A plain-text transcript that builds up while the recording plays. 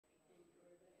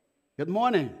Good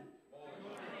morning.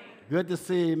 Good to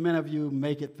see many of you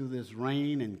make it through this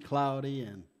rain and cloudy,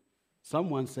 and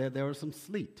someone said there was some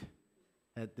sleet.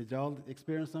 Did y'all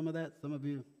experience some of that? Some of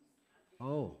you?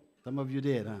 Oh, some of you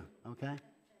did, huh? Okay.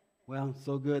 Well,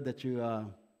 so good that you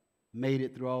made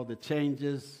it through all the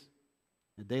changes,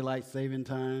 the daylight saving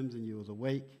times, and you was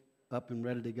awake, up and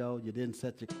ready to go. You didn't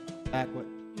set your backward.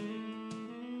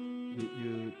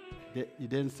 You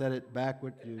didn't set it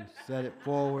backward. You set it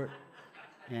forward.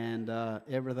 And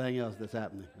everything else that's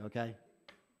happening, okay?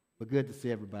 But good to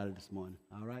see everybody this morning,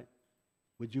 all right?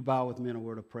 Would you bow with me in a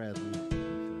word of prayer? It's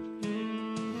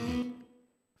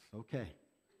okay.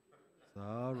 It's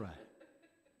all right.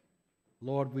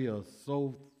 Lord, we are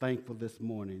so thankful this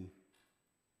morning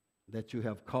that you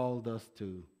have called us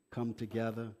to come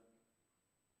together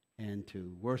and to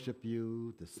worship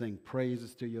you, to sing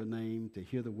praises to your name, to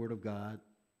hear the word of God,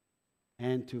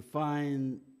 and to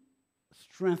find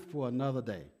strength for another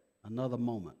day, another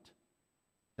moment.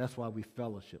 That's why we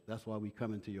fellowship. That's why we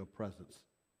come into your presence.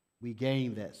 We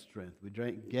gain that strength. We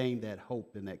gain that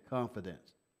hope and that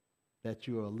confidence that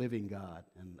you are a living God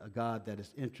and a God that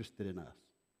is interested in us.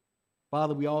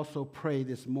 Father, we also pray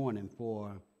this morning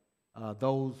for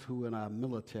those who are in our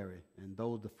military and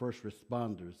those the first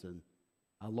responders and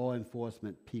our law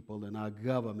enforcement people and our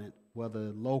government,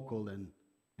 whether local and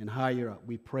higher up.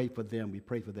 We pray for them. We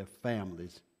pray for their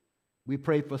families. We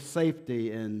pray for safety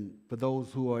and for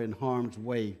those who are in harm's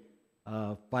way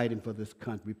fighting for this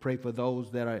country. We pray for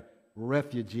those that are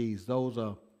refugees, those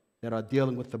that are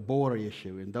dealing with the border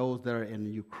issue, and those that are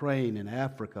in Ukraine and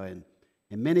Africa and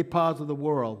in many parts of the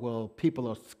world where people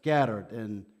are scattered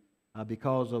and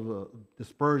because of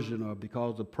dispersion or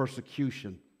because of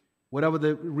persecution. Whatever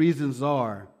the reasons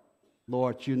are,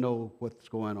 Lord, you know what's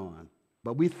going on.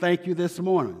 But we thank you this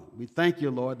morning. We thank you,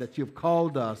 Lord, that you've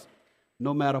called us.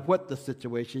 No matter what the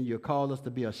situation, you call us to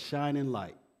be a shining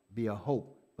light, be a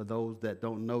hope for those that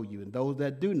don't know you and those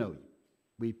that do know you.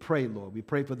 We pray, Lord. We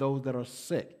pray for those that are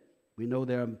sick. We know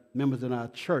there are members in our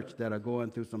church that are going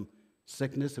through some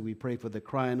sickness, and we pray for the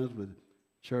Criners with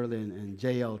Shirley and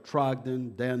J.L.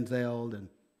 Trogdon, Denzel,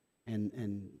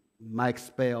 and Mike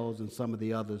Spells, and some of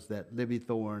the others, that Libby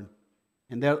Thorne.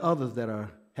 And there are others that are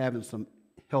having some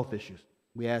health issues.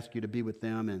 We ask you to be with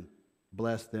them and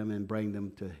bless them and bring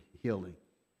them to healing.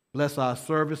 Bless our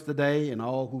service today and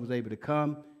all who was able to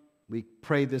come. We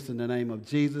pray this in the name of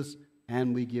Jesus,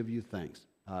 and we give you thanks.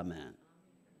 Amen.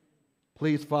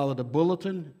 Please follow the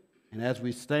bulletin, and as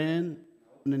we stand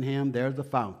in him, there's the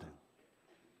fountain.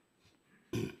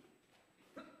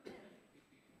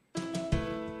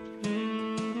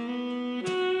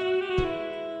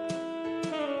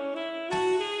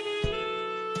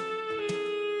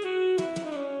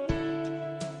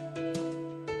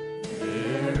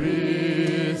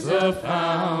 A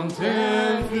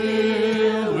fountain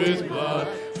filled with blood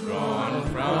drawn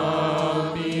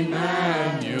from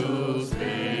Emmanuel's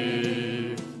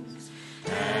veins,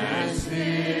 and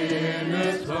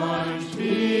sinners plunged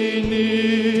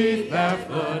beneath that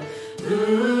flood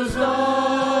lose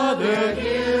all their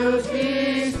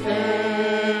guilty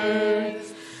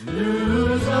stains,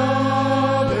 lose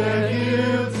all their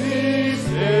guilty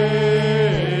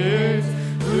stains,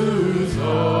 lose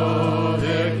all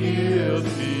their guilty.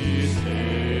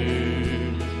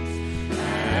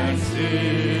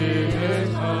 Sinners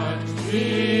plunged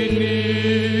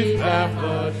beneath that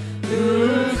flood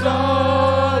lose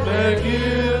all their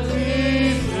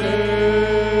guilty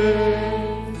stains.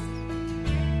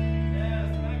 Yes,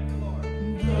 thank you, Lord.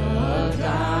 The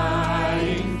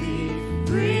dying thief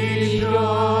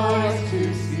rejoiced to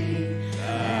see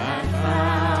that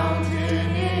fountain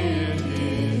in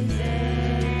his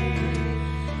day,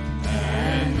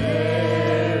 and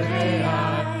there may I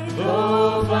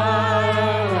go by.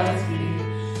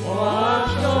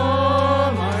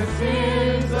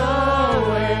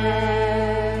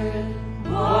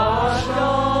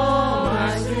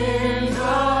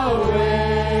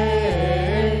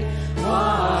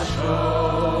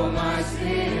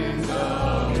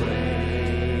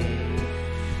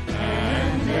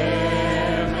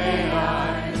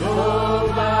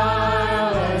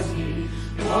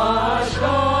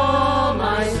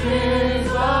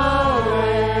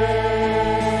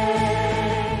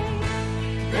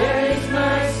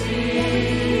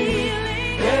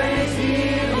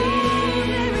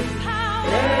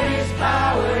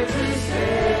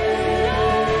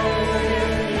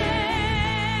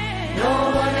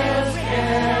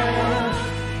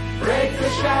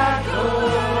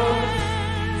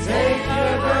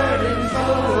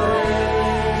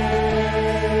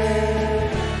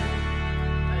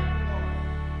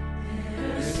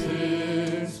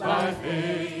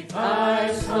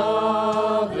 I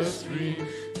saw the stream,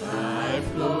 thy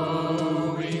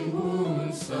flowing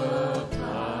wounds supplied.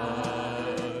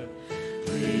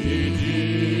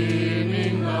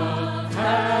 Redeeming love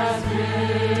has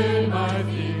been my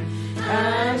theme,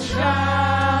 and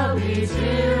shall be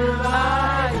till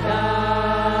I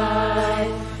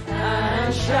die,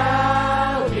 and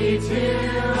shall be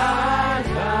till I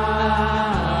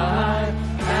die,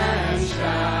 and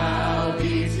shall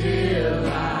be till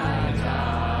I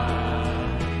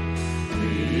die.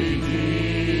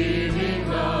 Redeeming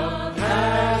love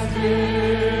has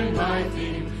been my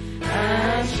theme,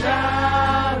 and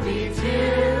shall be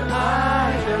till I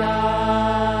die.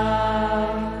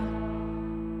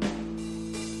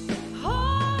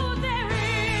 Oh,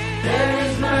 There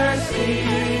is mercy,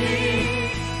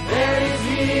 there is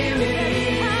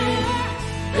healing,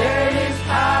 there is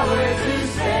power to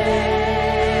save.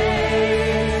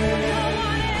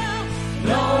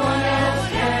 No one else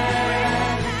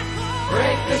can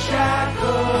break the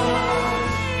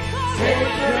shackles,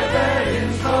 take your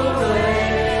burdens away.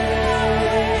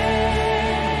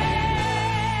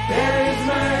 There is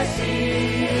mercy,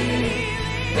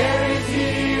 there is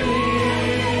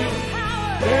healing,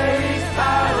 there is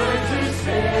power to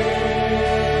save.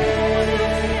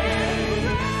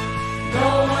 No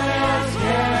one else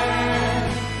can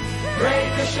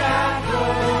break the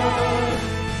shackles,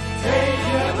 take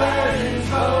your burdens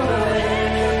away.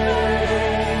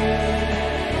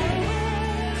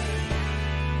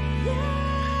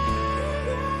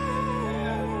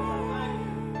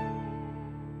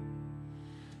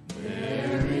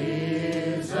 There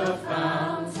is a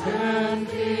fountain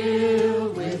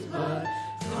filled with blood,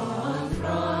 drawn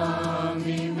from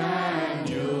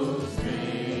Emmanuel's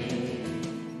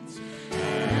veins,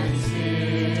 and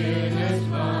sinners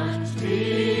plunged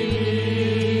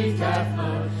beneath that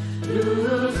flood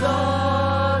lose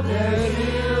all their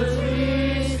guilt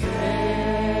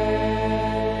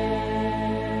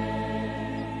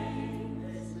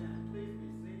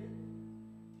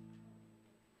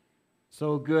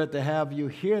So good to have you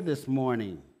here this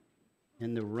morning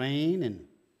in the rain and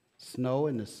snow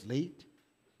and the sleet.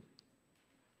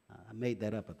 I made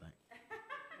that up, I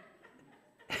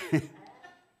think.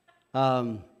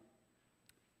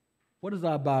 What is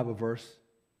our Bible verse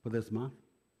for this month?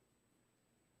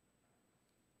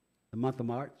 The month of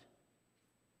March?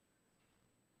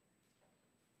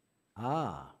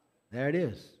 There it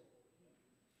is.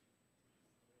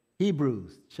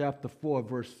 Hebrews chapter 4,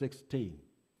 verse 16.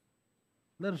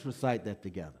 Let us recite that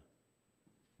together.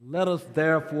 Let us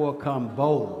therefore come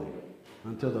boldly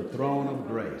unto the throne of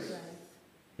grace,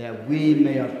 that we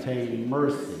may obtain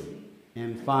mercy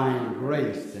and find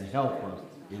grace to help us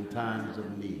in times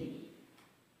of need.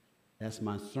 That's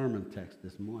my sermon text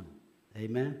this morning.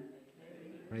 Amen?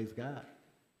 Praise God.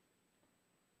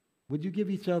 Would you give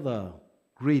each other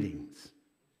greetings?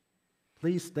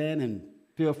 Please stand and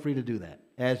feel free to do that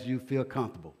as you feel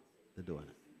comfortable to doing it.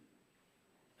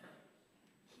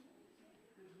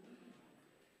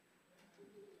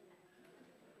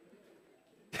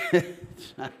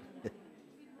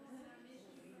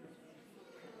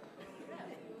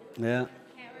 Yeah. how are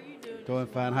you doing? Doing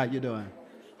fine. How you doing?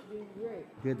 Doing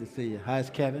great. Good to see you. How's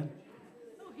Kevin?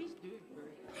 Oh, he's doing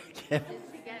great. Kevin?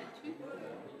 He got a tooth.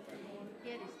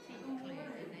 He had his teeth cleaned,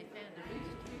 and they found a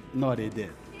loose tooth. No, they did.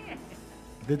 Yeah.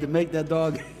 Did they make that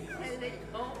dog? And they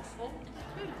pulled his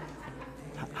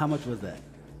tooth. How much was that?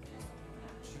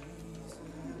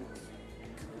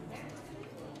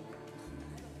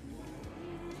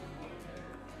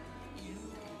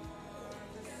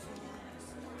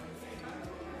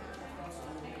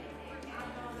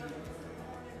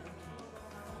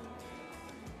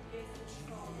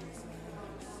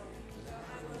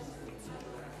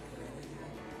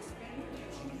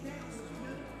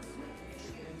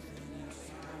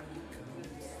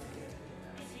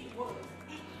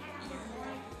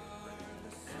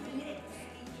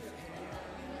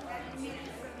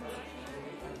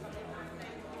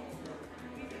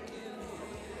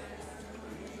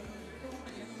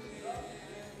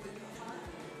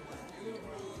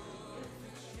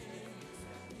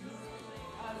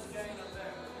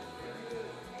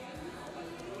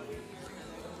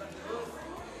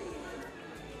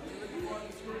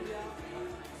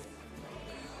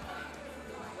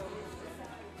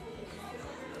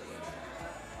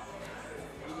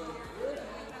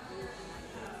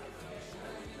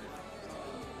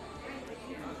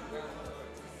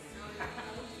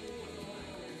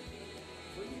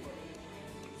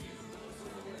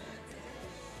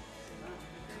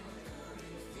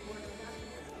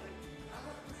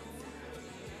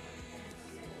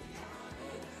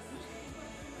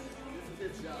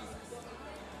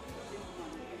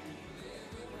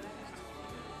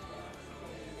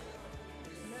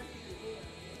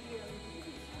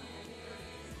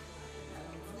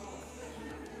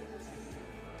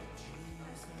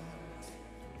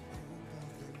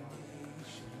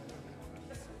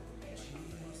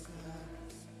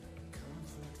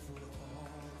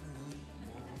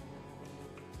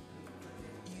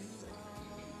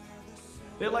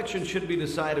 The election should be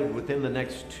decided within the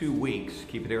next 2 weeks.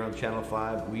 Keep it here on Channel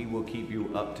 5. We will keep you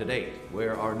up to date,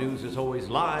 where our news is always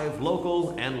live,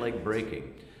 local, and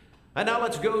late-breaking. And now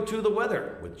let's go to the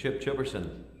weather with Chip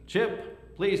Chipperson.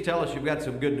 Chip, please tell us you've got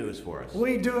some good news for us.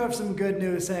 We do have some good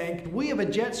news, Hank. We have a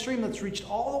jet stream that's reached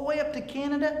all the way up to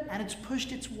Canada, and it's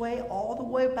pushed its way all the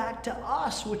way back to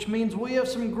us, which means we have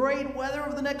some great weather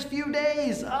over the next few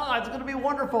days. It's going to be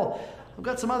wonderful. I've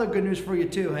got some other good news for you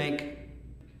too, Hank.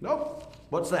 Nope.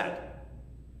 What's that?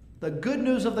 The good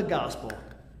news of the gospel.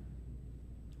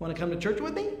 Want to come to church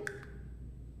with me?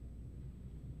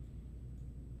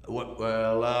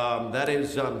 Well, that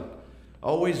is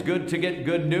always good to get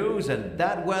good news, and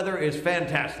that weather is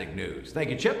fantastic news.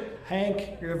 Thank you, Chip.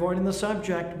 Hank, you're avoiding the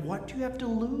subject. What do you have to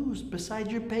lose besides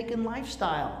your pagan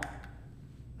lifestyle?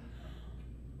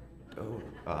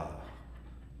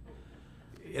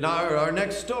 In our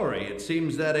next story, it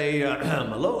seems that a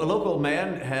local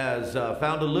man has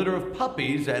found a litter of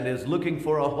puppies and is looking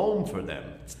for a home for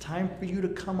them. It's time for you to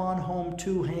come on home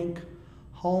too, Hank.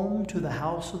 Home to the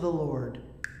house of the Lord.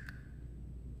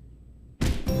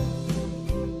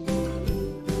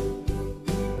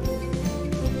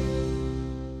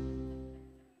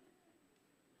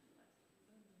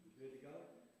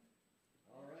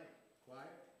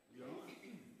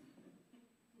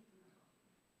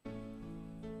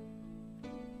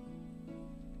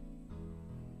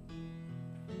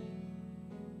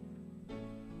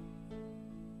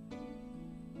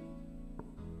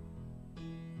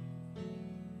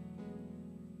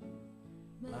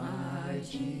 My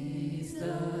Jesus,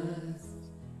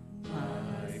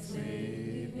 my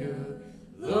Savior,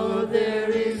 Lord, there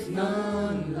is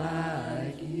none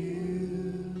like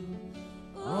you.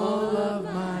 All of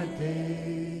my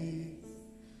days,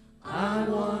 I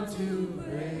want to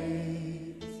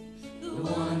praise the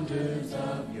wonders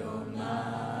of your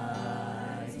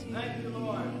mighty. Thank you,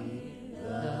 Lord.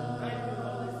 Thank you,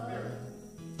 Holy Spirit.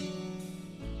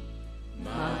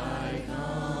 My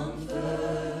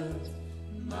comfort,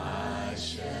 my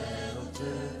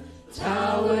shelter,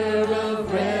 tower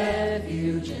of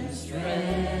refuge and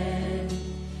strength.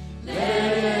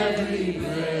 Let every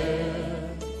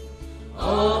breath,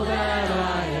 all that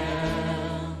I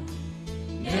am,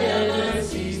 never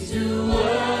cease to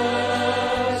worship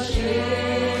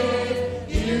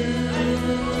you.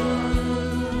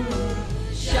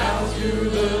 Shout to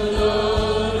the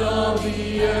Lord, all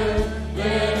the earth,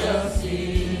 let us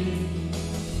sing.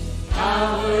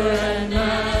 Power and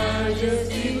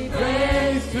majesty,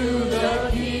 praise to the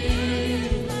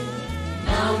King.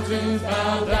 Mountains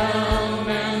bow down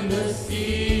and the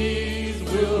seas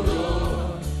will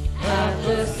roar at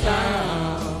the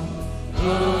sound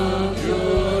of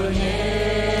your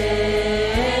name.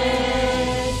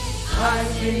 I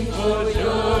sing for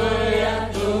joy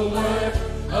at the work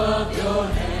of your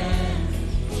hands.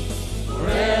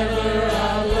 Forever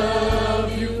I'll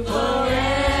love you,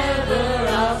 forever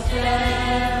I'll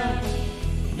stand.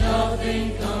 Nothing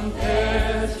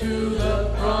compares to the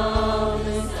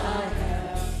promise I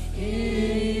have in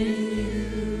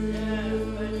you.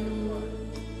 Thank you, Lord.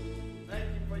 Thank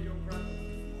you for your presence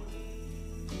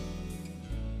this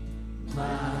morning.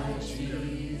 My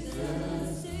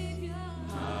Jesus,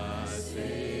 my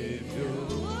Savior,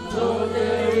 Lord,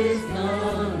 there is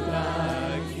none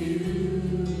like you.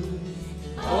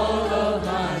 All of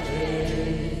my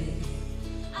days,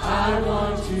 I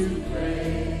want to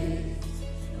praise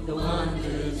the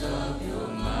wonders of your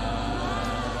mighty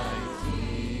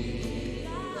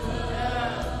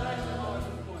love.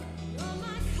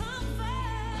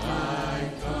 My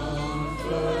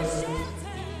comfort,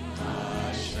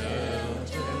 my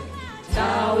shelter,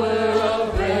 tower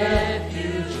of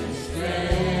refuge and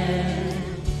strength.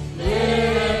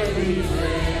 Let every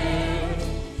breath,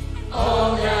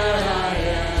 all that I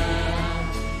am,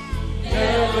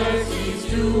 never cease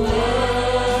to worship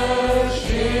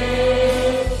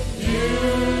you.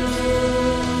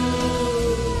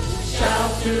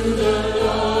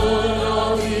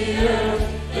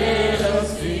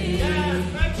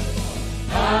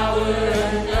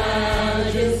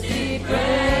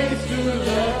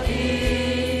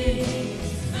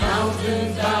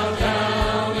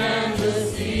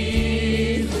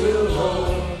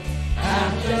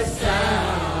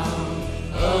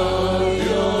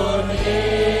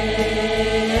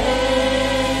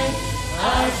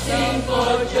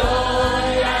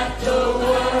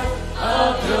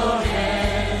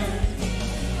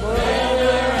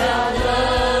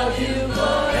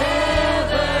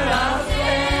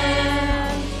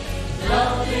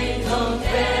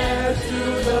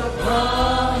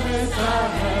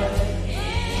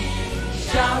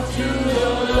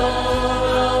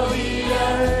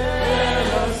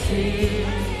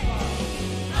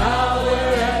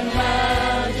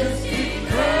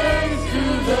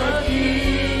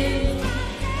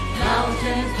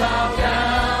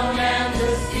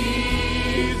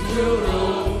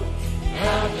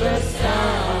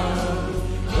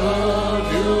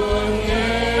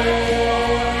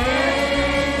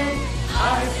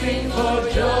 for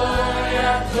joy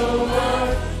at the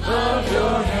work of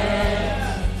your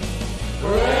hands.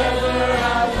 Forever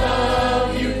I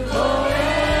love you,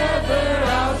 forever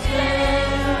I'll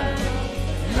stand.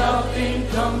 Nothing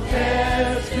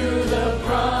compares to the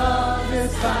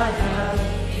promise I have.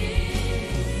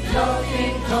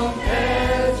 Nothing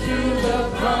compares to the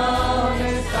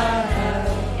promise I have.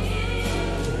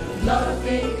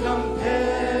 Nothing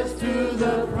compares to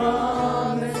the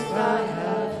promise I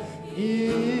have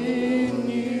in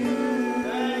you.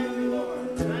 Thank you,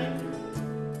 Lord. Thank you.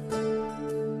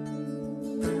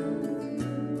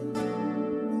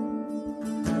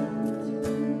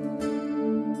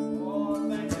 Oh,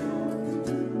 thank you,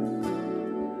 Lord.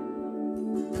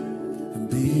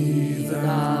 Be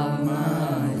thou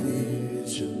my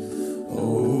vision, O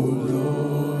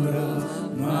Lord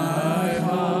of my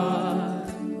heart.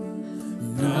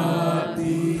 Not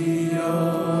be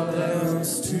of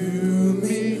else to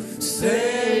me,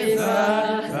 save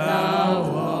that thou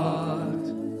art.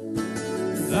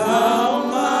 Thou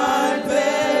my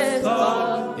best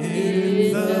thought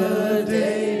in the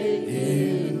day,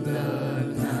 in the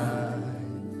night.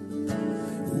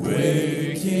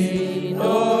 Waking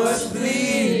or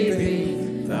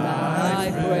sleeping,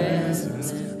 thy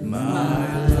presence,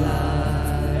 my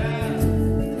life.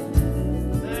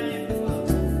 Thank you, Lord.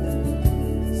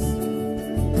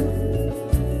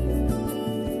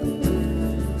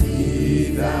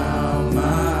 Be thou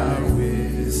my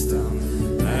wisdom,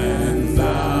 and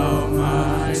thou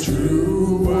my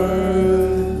true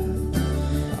word.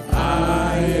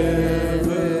 I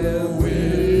ever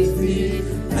with thee,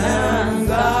 and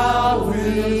thou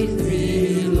with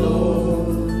me,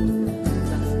 Lord.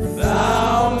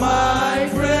 Thou my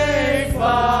great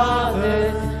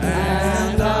Father,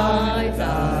 and I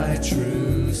thy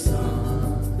true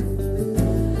Son.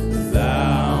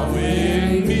 Thou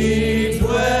in me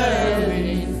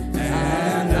dwelling,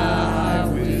 and I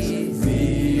with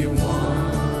thee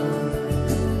one.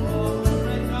 Oh,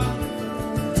 great God.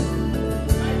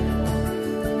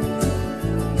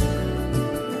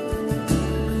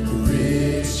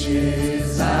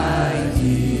 Riches I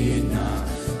need not,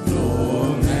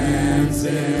 nor man's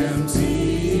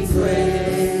empty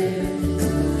praise.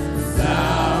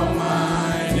 Thou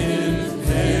mine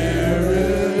inheritance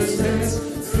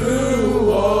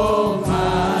through all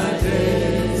my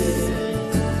days.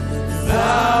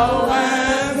 Thou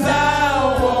and thou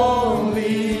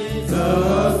only,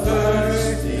 the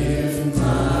first in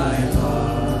my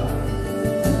heart.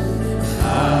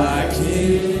 High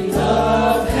King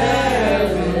of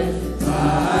heaven,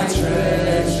 my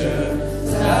treasure,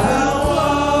 thou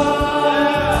art.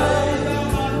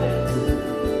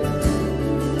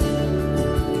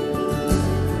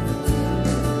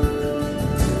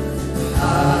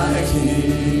 High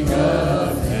King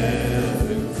of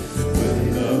heaven, when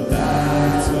the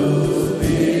battle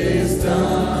is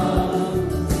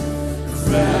done,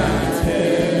 grant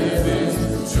heaven's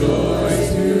joy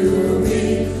to me,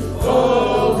 O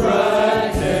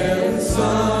bright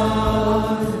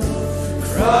sun.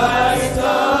 Christ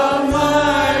of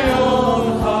my own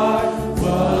heart,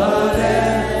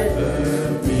 whatever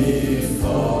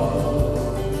befall,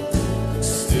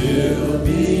 still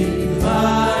be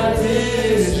my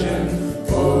vision,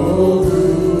 O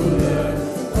ruler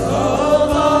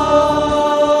of all.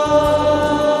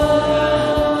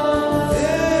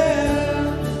 Yeah.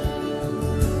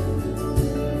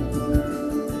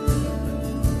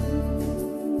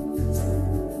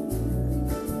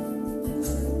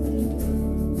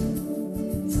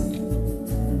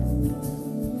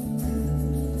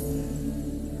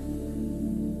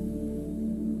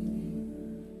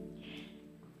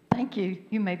 Thank you.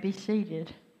 You may be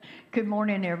seated. Good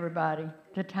morning, everybody.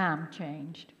 The time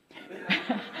changed.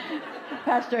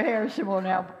 Pastor Harrison will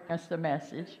now bring us the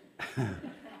message.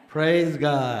 Praise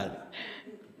God.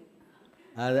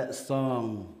 That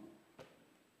song,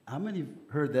 how many have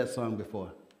heard that song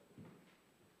before?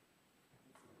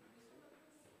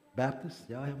 Baptists?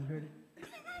 Y'all haven't heard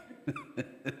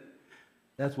it?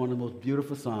 That's one of the most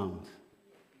beautiful songs.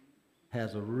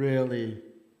 Has a really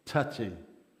touching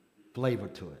flavor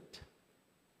to it.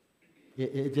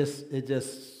 It just,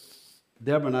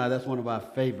 Deborah and I, that's one of our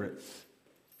favorites.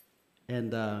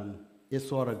 And it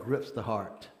sort of grips the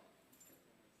heart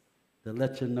to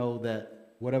let you know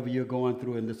that whatever you're going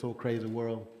through in this whole crazy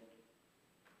world,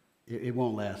 it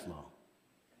won't last long.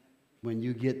 When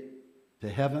you get to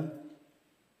heaven,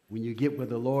 when you get where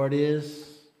the Lord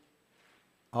is,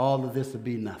 all of this will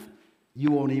be nothing.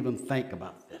 You won't even think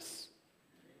about this.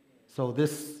 So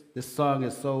this song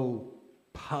is so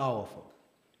powerful,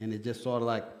 and it just sort of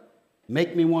like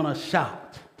make me want to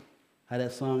shout. How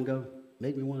that song go?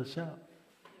 Make me want to shout.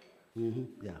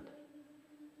 Yeah.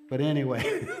 But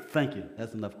anyway, thank you.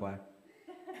 That's enough, choir.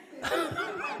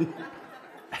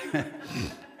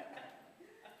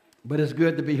 But it's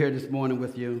good to be here this morning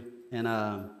with you, and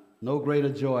no greater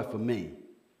joy for me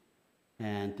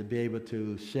and to be able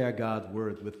to share God's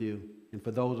words with you. And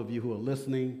for those of you who are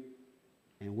listening,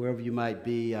 and wherever you might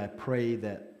be, I pray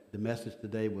that the message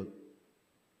today would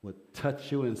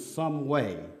touch you in some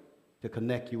way to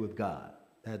connect you with God.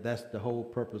 That's the whole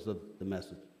purpose of the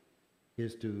message,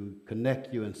 is to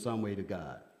connect you in some way to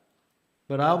God.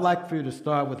 But I would like for you to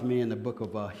start with me in the book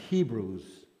of Hebrews,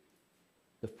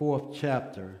 the 4th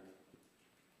chapter.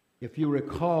 If you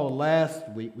recall, last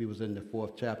week we was in the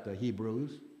 4th chapter of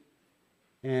Hebrews,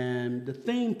 and the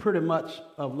theme pretty much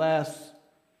of last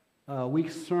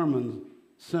week's sermon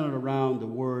centered around the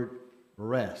word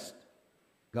rest,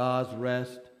 God's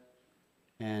rest,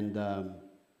 and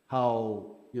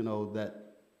how,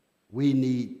 that we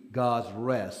need God's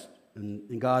rest,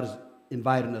 and God is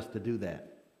inviting us to do that.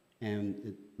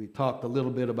 And we talked a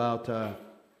little bit about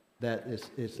that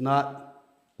it's not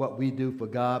what we do for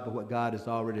God, but what God has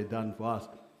already done for us,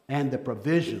 and the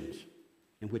provisions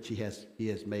in which He has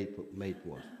made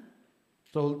for us.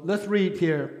 So let's read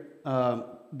here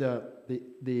the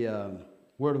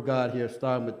Word of God here,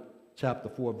 starting with chapter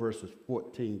 4, verses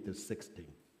 14 to 16.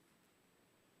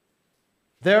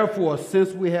 Therefore,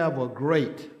 since we have a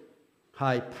great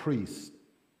high priest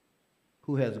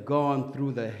who has gone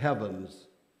through the heavens,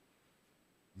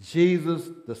 Jesus,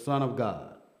 the Son of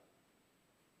God,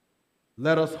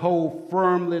 let us hold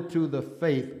firmly to the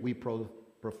faith we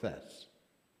profess.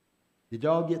 Did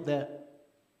y'all get that?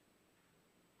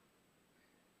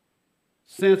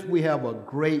 Since we have a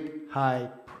great high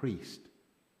priest.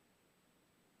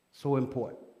 So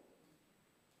important.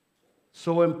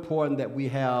 So important that we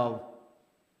have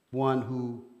one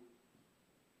who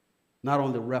not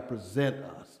only represents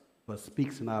us, but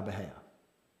speaks in our behalf.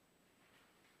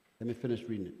 Let me finish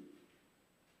reading it.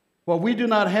 For we do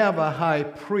not have a high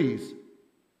priest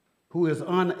who is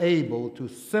unable to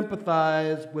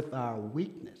sympathize with our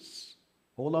weakness.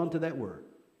 Hold on to that word.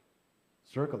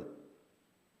 Circle it.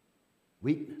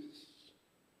 Weakness.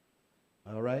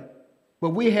 All right?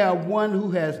 But we have one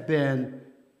who has been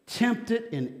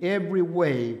tempted in every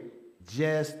way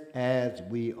just as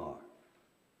we are,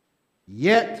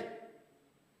 yet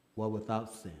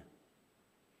without sin.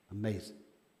 Amazing.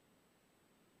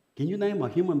 Can you name a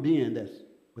human being that's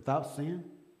without sin?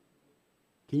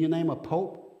 Can you name a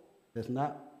pope that's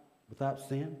not without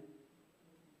sin?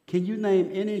 Can you name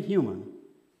any human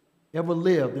ever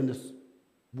lived in this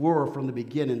world from the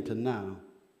beginning to now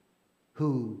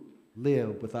who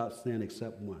lived without sin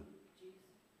except one?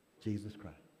 Jesus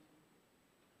Christ.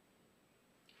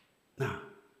 Now,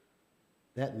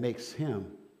 that makes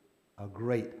him a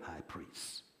great high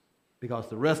priest, because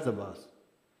the rest of us,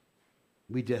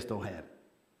 we just don't have it.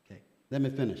 Okay, let me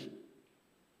finish.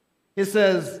 It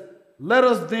says, let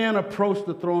us then approach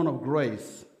the throne of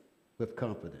grace with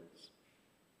confidence,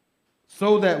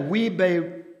 so that we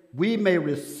may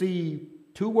receive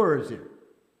 2 words here.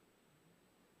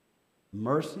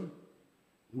 Mercy.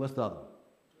 What's the other one?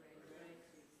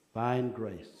 Find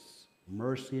grace.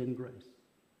 Mercy and grace.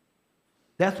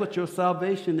 That's what your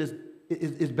salvation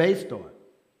is based on.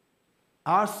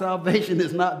 Our salvation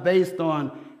is not based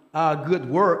on our good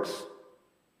works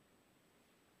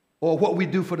or what we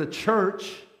do for the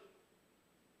church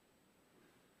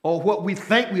or what we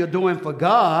think we are doing for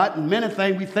God. And many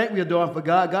things we think we are doing for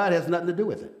God, God has nothing to do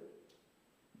with it.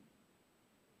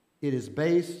 It is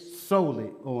based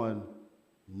solely on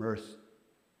mercy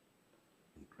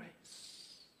and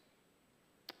grace.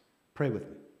 Pray with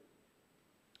me.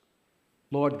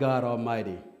 Lord God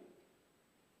Almighty,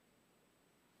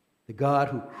 the God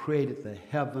who created the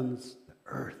heavens, the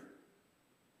earth.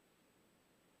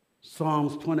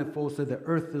 Psalms 24 says the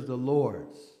earth is the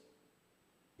Lord's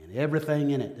and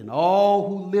everything in it and all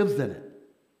who lives in it.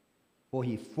 For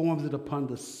he forms it upon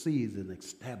the seas and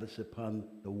establishes it upon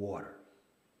the water.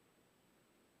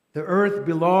 The earth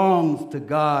belongs to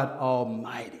God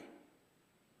Almighty.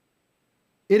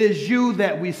 It is you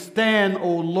that we stand,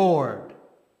 O Lord,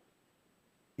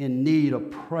 in need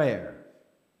of prayer,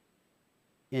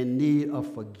 in need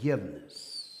of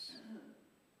forgiveness,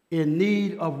 in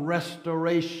need of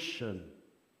restoration,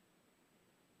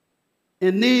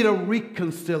 in need of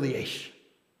reconciliation.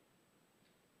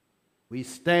 We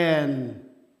stand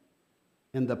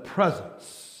in the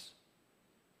presence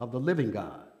of the living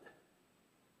God,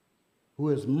 who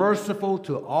is merciful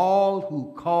to all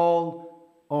who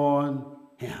call on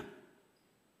him.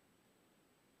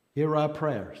 Hear our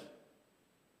prayers.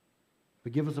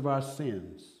 Forgive us of our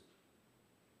sins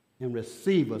and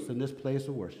receive us in this place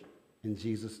of worship. In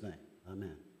Jesus' name,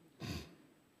 amen.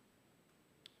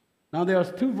 Now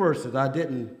there's two verses I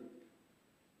didn't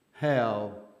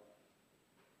have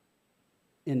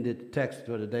in the text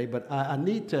for today, but I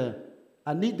need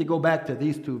to go back to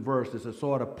these two verses to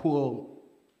sort of pull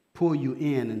you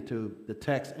into the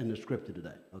text and the scripture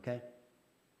today, okay?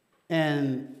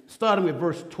 And starting with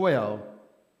verse 12,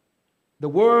 the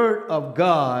word of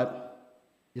God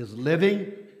is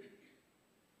living,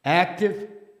 active,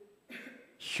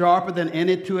 sharper than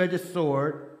any two-edged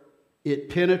sword. It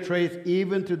penetrates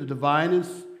even to the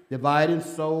dividing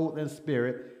soul and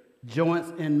spirit,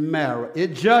 joints and marrow.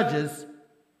 It judges.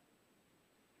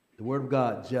 The word of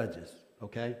God judges,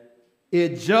 okay?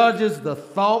 It judges the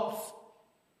thoughts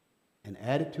and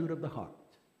attitude of the heart.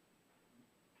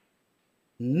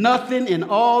 Nothing in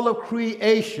all of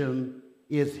creation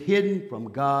is hidden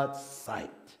from God's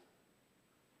sight.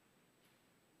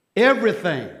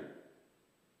 Everything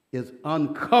is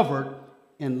uncovered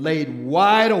and laid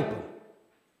wide open,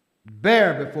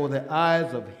 bare before the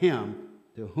eyes of him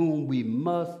to whom we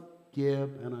must give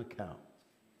an account.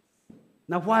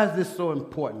 Now, why is this so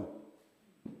important?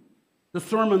 The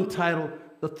sermon titled,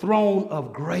 The Throne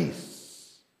of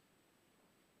Grace.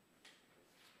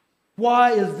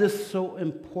 Why is this so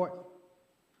important?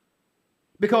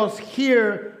 Because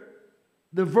here,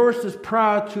 the verses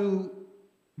prior to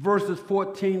verses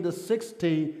 14 to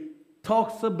 16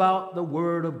 talks about the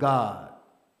Word of God.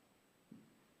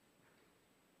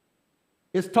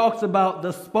 It talks about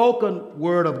the spoken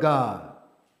Word of God.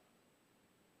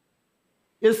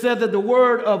 It said that the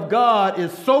Word of God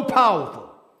is so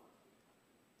powerful.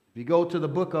 If you go to the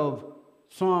book of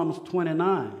Psalms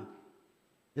 29,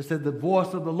 it says the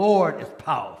voice of the Lord is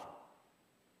powerful.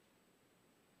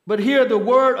 But here the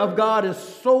Word of God is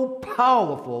so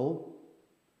powerful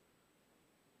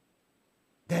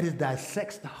that it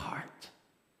dissects the heart.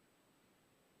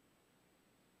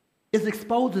 It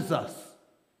exposes us.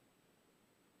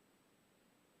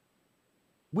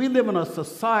 We live in a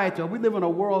society, or we live in a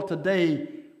world today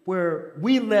where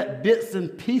we let bits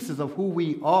and pieces of who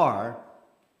we are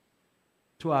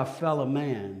to our fellow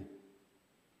man.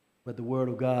 But the Word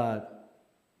of God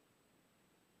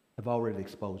have already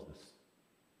exposed us.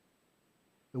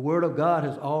 The Word of God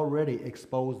has already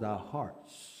exposed our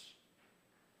hearts.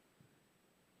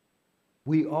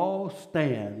 We all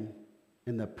stand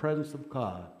in the presence of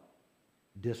God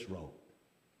disrobed.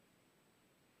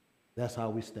 That's how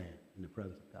we stand in the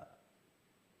presence of God.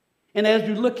 And as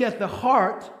you look at the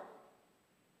heart,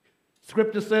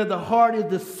 Scripture says the heart is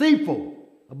deceitful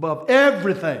above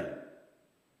everything.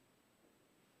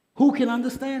 Who can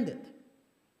understand it?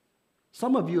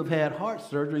 Some of you have had heart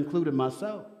surgery, including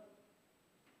myself.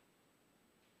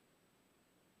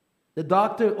 The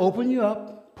doctor opened you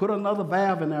up, put another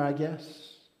valve in there, I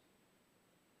guess.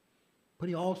 But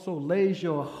he also lays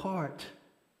your heart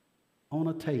on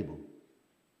a table.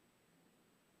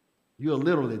 You're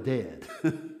literally dead.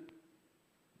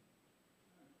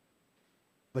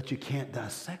 But you can't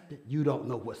dissect it. You don't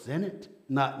know what's in it.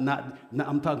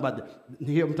 I'm talking about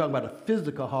the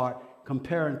physical heart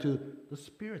comparing to the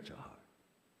spiritual heart.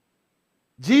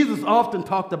 Jesus often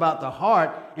talked about the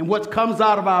heart, and what comes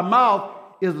out of our mouth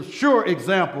is a sure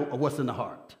example of what's in the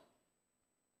heart.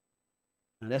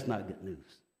 Now, that's not good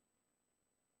news.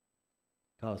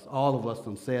 Because all of us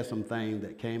have said some things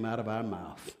that came out of our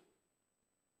mouth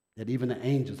that even the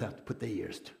angels have to put their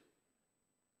ears to.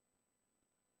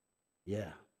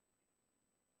 Yeah.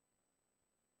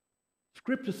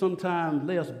 Scripture sometimes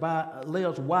lay us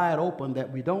wide open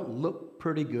that we don't look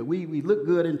pretty good. We look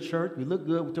good in church. We look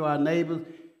good to our neighbors.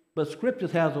 But Scripture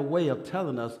has a way of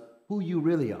telling us who you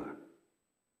really are.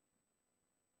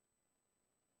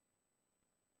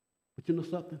 But you know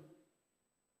something?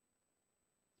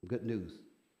 Good news.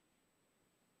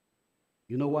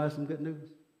 You know why it's some good news?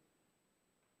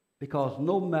 Because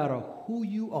no matter who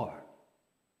you are,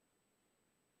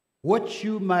 what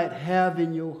you might have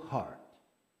in your heart,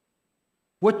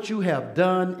 what you have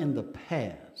done in the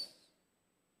past,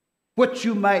 what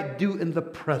you might do in the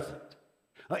present,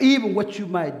 or even what you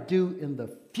might do in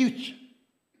the future,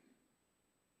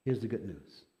 here's the good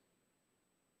news.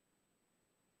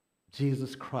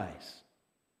 Jesus Christ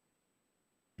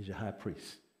is your high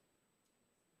priest.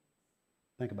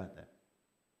 Think about that.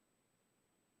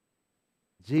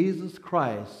 Jesus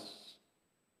Christ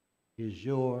is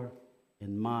your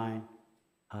and my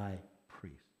high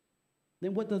priest.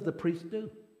 Then what does the priest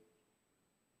do?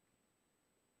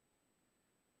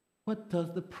 What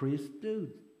does the priest do?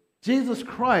 Jesus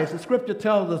Christ, the scripture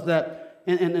tells us that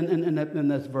in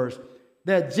this verse,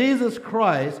 that Jesus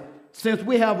Christ, since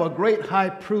we have a great high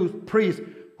priest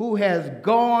who has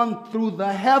gone through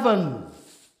the heavens,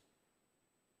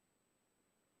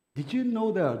 Did you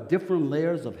know there are different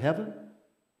layers of heaven?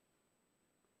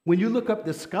 When you look up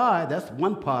the sky, that's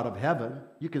one part of heaven.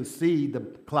 You can see the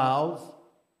clouds.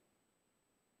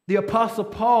 The Apostle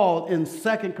Paul in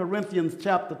 2 Corinthians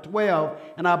chapter 12,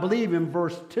 and I believe in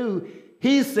verse 2,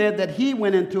 he said that he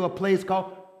went into a place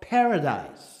called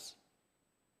paradise.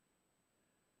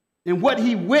 And what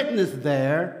he witnessed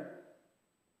there,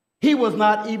 he was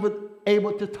not even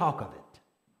able to talk of it.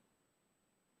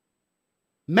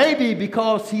 Maybe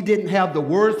because he didn't have the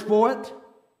words for it.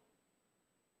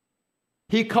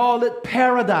 He called it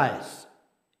paradise.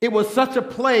 It was such a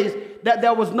place that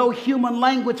there was no human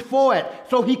language for it,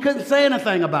 so he couldn't say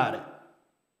anything about it.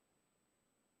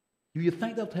 Do you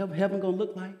think that's what heaven going to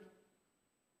look like?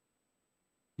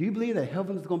 Do you believe that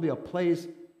heaven is going to be a place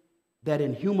that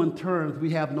in human terms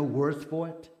we have no words for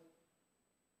it?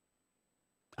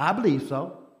 I believe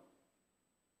so.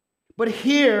 But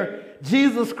here,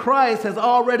 Jesus Christ has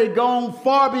already gone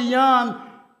far beyond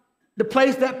the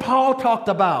place that Paul talked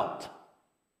about.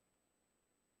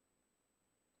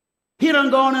 He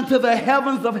done gone into the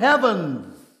heavens of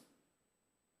heavens.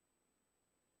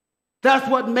 That's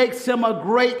what makes him a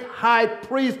great high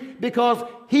priest, because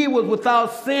he was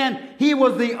without sin. He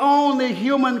was the only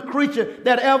human creature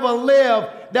that ever lived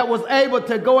that was able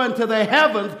to go into the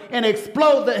heavens and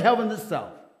explode the heavens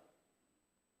itself.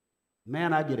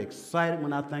 Man, I get excited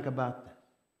when I think about that.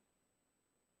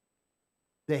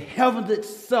 The heavens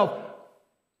itself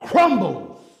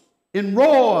crumbles and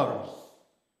roars.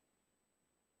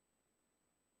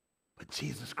 But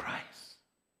Jesus Christ,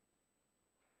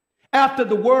 after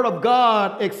the Word of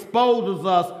God exposes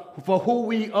us for who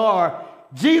we are,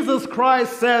 Jesus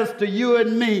Christ says to you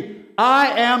and me,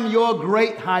 I am your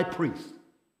great high priest.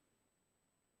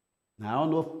 Now, I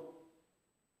don't know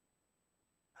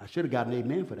if I should have got an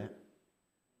amen for that.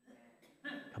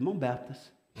 Come on,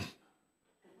 Baptist.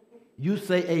 You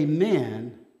say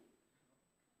amen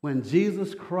when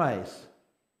Jesus Christ,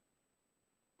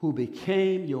 who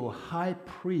became your high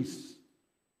priest,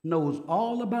 knows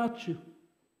all about you.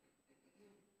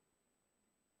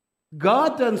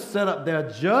 God doesn't sit up there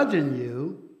judging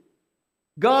you.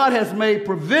 God has made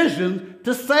provisions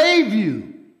to save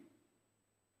you.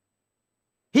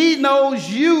 He knows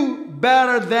you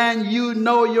better than you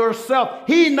know yourself.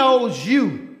 He knows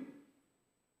you.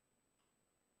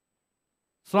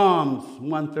 Psalms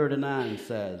 139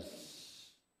 says,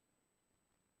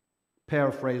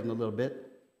 paraphrasing a little bit,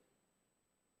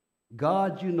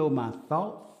 God, you know my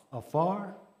thoughts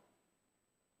afar.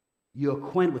 You're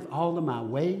acquainted with all of my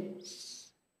ways.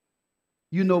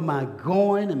 You know my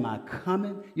going and my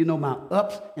coming. You know my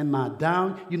ups and my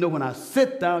downs. You know when I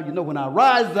sit down. You know when I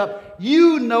rise up.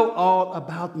 You know all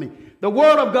about me. The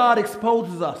Word of God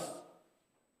exposes us.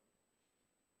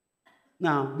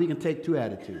 Now, we can take two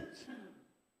attitudes.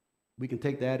 We can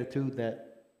take the attitude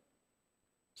that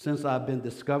since I've been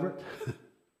discovered,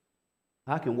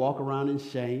 I can walk around in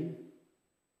shame.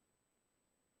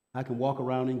 I can walk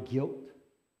around in guilt.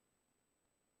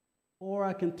 Or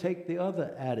I can take the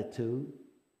other attitude,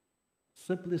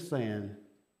 simply saying,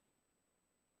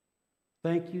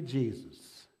 thank you,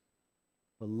 Jesus,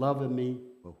 for loving me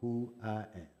for who I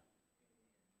am.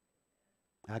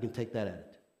 I can take that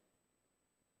attitude.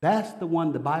 That's the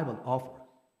one the Bible offers.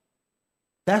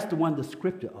 That's the one the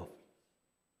Scripture offers.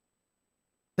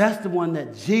 That's the one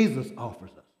that Jesus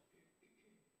offers us.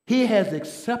 He has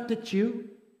accepted you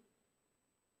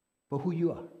for who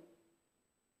you are.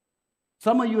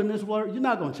 Some of you in this world, you're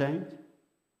not going to change.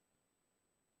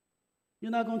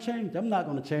 You're not going to change. I'm not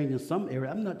going to change in some area.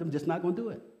 I'm just not going to do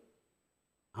it.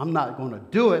 I'm not going to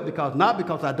do it not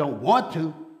because I don't want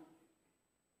to,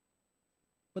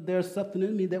 but there's something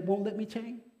in me that won't let me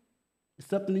change. It's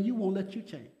something in you won't let you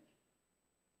change.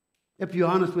 If you're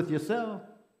honest with yourself.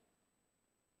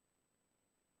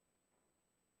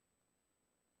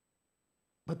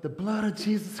 But the blood of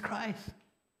Jesus Christ,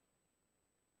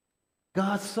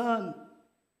 God's Son,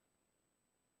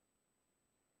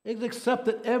 has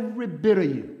accepted every bit of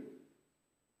you.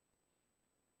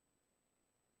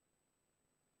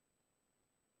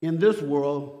 In this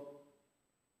world,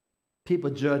 people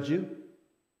judge you.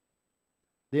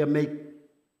 They'll make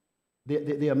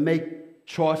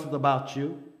choices about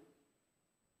you.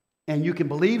 And you can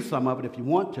believe some of it if you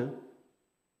want to.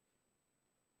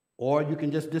 Or you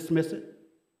can just dismiss it.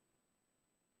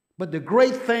 But the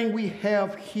great thing we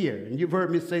have here, and you've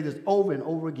heard me say this over and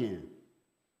over again,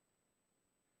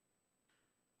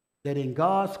 that in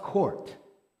God's court,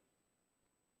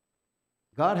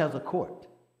 God has a court.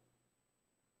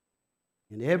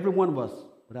 And every one of us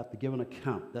would have to give an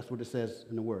account. That's what it says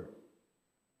in the Word.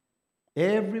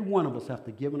 Every one of us have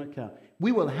to give an account.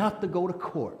 We will have to go to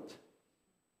court.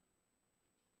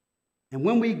 And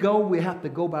when we go, we have to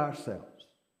go by ourselves.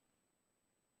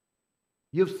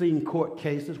 You've seen court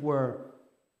cases where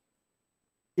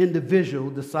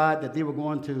individuals decide that they were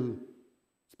going to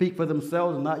speak for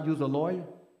themselves and not use a lawyer.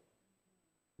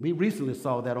 We recently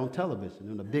saw that on television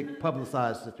in a big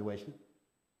publicized situation.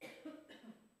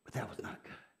 But that was not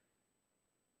good.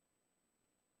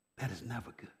 That is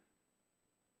never good.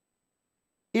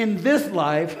 In this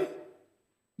life,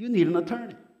 you need an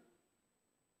attorney.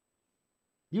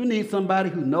 You need somebody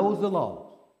who knows the laws.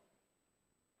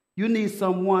 You need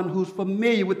someone who's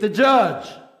familiar with the judge.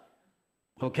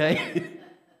 Okay?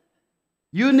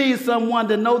 You need someone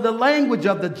to know the language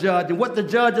of the judge and what the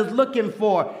judge is looking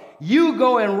for. You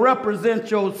go and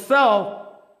represent yourself,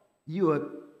 you are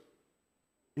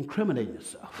incriminating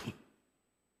yourself.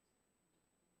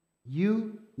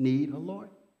 You need a lawyer.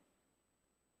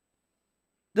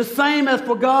 The same as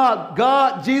for God.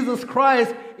 God, Jesus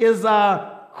Christ, is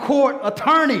our court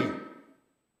attorney.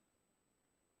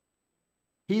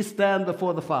 He stands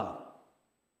before the Father.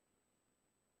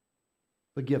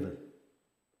 Forgiven.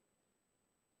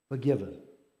 Forgiven.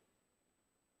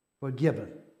 Forgiven.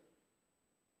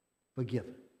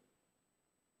 Forgiven.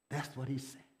 That's what he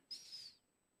says.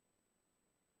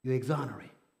 You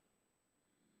exonerate.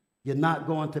 You're not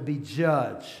going to be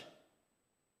judged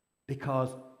because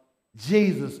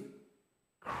Jesus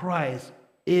Christ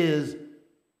is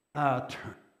our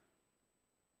attorney.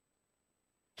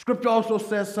 Scripture also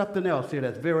says something else here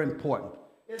that's very important.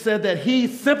 It said that he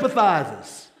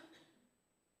sympathizes.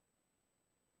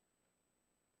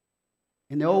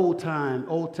 In the Old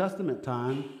Testament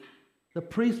time, the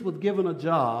priest was given a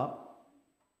job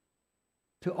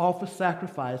to offer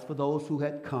sacrifice for those who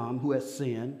had come, who had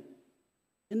sinned,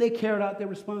 and they carried out their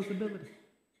responsibility.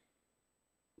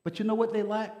 But you know what they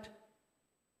lacked?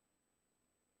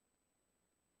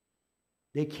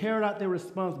 They carried out their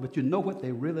responsibility, but you know what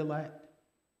they really lacked?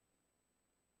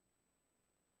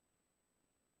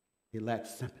 They lacked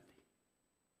sympathy.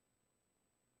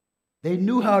 They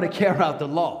knew how to carry out the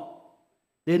law.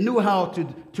 They knew how to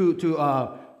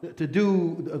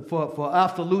do for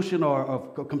absolution or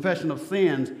confession of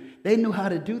sins. They knew how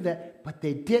to do that, but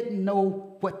they didn't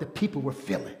know what the people were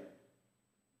feeling.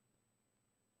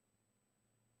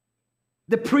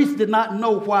 The priest did not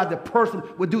know why the person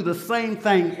would do the same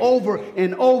thing over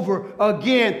and over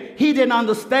again. He didn't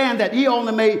understand that he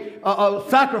only made a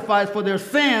sacrifice for their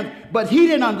sins, but he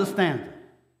didn't understand them.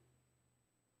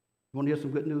 You want to hear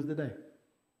some good news today?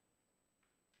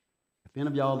 If any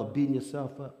of y'all are beating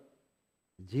yourself up,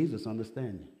 Jesus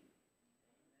understands you.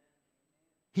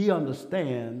 He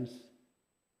understands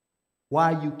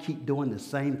why you keep doing the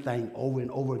same thing over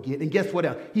and over again. And guess what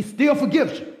else? He still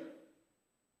forgives you.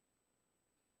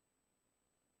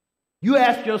 You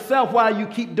ask yourself why you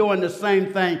keep doing the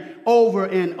same thing over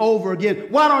and over again.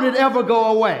 Why don't it ever go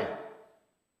away?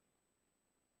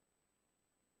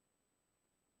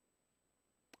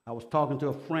 I was talking to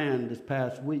a friend this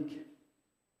past week,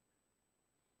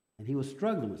 and he was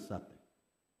struggling with something.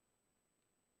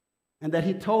 And that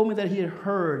he told me that he had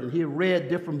heard and he had read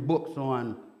different books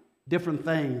on different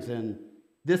things, and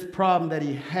this problem that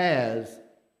he has,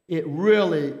 it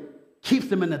really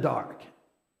keeps him in the dark.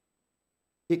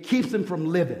 It keeps him from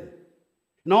living.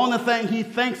 And the only thing he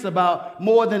thinks about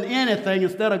more than anything,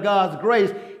 instead of God's grace,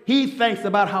 he thinks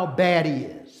about how bad he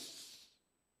is.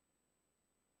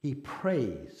 He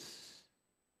prays.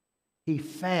 He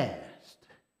fasts.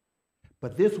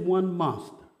 But this one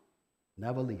monster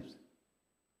never leaves him.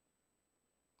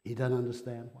 He doesn't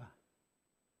understand why.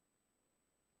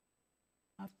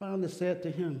 I finally said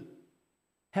to him,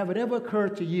 have it ever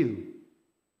occurred to you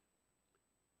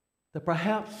that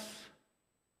perhaps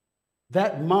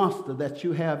that monster that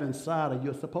you have inside of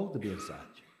you is supposed to be inside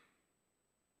you?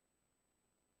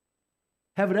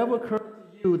 Have it ever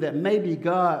occurred to you that maybe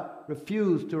God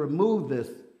refused to remove this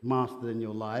monster in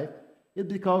your life is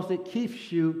because it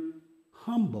keeps you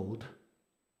humbled?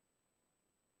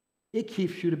 It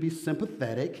keeps you to be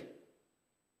sympathetic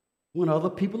when other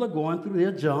people are going through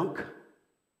their junk.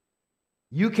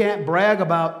 You can't brag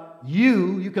about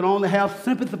you. You can only have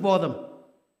sympathy for them.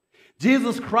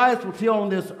 Jesus Christ was here on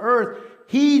this earth.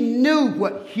 He knew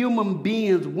what human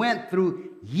beings went through,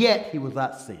 yet he was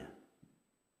without sin.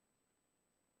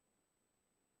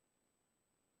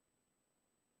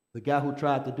 The guy who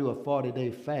tried to do a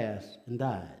 40-day fast and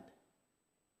died.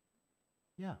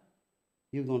 Yeah,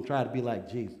 he was going to try to be like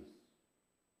Jesus.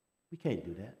 We can't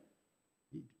do that.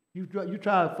 You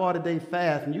try a 40-day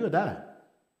fast and you'll die.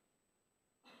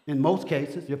 In most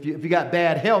cases, if you got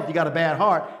bad health, you got a bad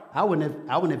heart, I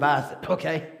wouldn't advise it,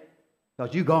 okay?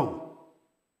 Because you're gone.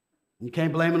 You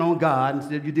can't blame it on God.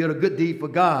 Instead, you did a good deed for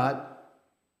God.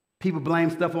 People blame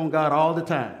stuff on God all the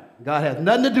time. God has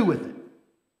nothing to do with it.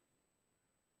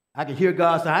 I can hear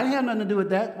God say, I didn't have nothing to do with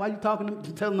that. Why are you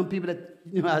telling them people that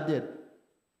you know I did?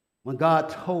 When God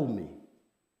told me,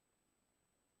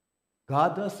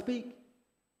 God does speak.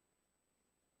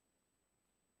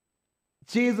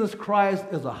 Jesus Christ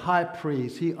is a high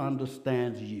priest. He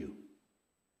understands you.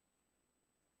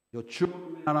 Your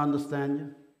children may not understand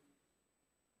you.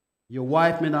 Your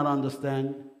wife may not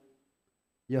understand you.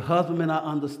 Your husband may not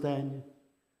understand you.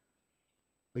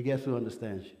 But guess who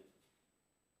understands you?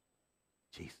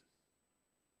 Jesus.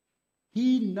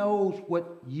 He knows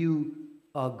what you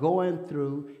are going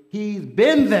through. He's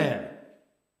been there.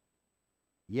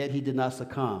 Yet he did not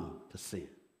succumb to sin.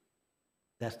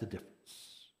 That's the difference.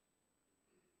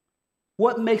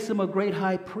 What makes him a great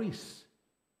high priest?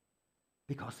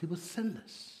 Because he was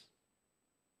sinless.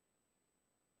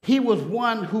 He was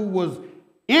one who was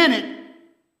in it,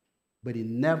 but he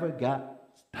never got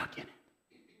stuck in it.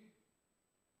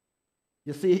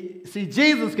 You see,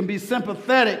 Jesus can be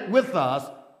sympathetic with us,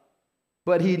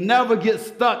 but he never gets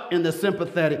stuck in the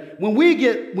sympathetic. When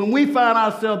we find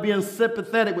ourselves being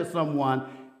sympathetic with someone,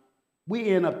 we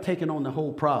end up taking on the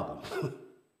whole problem.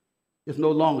 It's no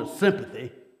longer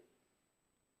sympathy.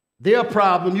 Their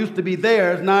problem used to be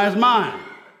theirs, now it's mine.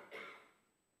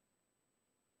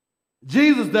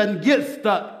 Jesus did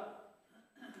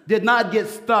not get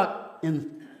stuck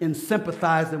in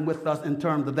sympathizing with us in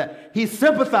terms of that. He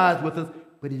sympathized with us,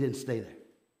 but he didn't stay there.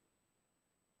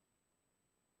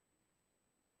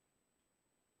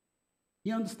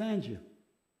 He understands you.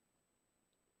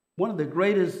 One of the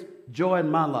greatest joy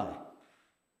in my life,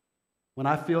 when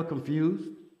I feel confused,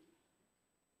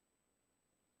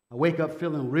 I wake up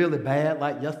feeling really bad,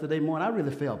 like yesterday morning, I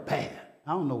really felt bad.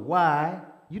 I don't know why.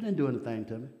 You didn't do anything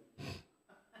to me.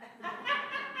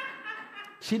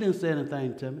 She didn't say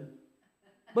anything to me.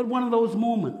 But one of those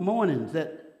mornings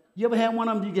that, you ever had one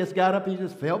of them you just got up and you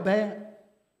just felt bad?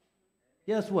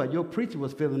 Guess what? Your preacher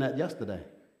was feeling that yesterday.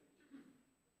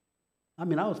 I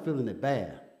was feeling it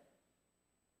bad.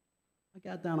 I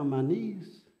got down on my knees.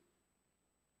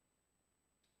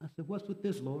 I said, what's with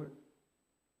this, Lord?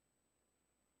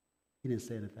 He didn't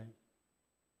say anything.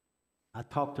 I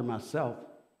talked to myself.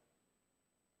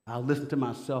 I listened to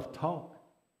myself talk.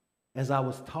 As I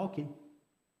was talking,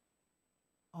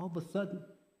 all of a sudden,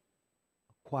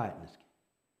 a quietness came.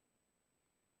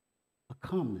 A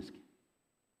calmness came.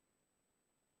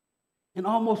 And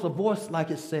almost a voice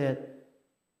like it said,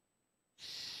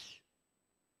 shh,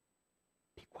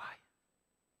 be quiet.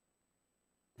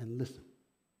 And listen.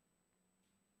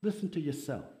 Listen to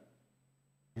yourself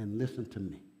and listen to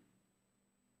me.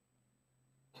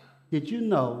 Did you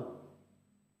know,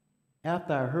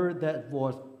 after I heard that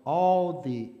voice, all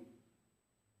the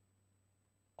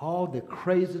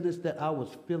craziness that I was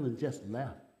feeling just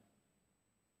left?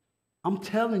 I'm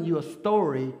telling you a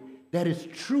story that is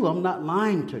true. I'm not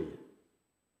lying to you.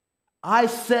 I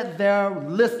sat there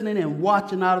listening and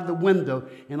watching out of the window,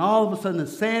 and all of a sudden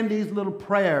saying these little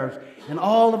prayers, and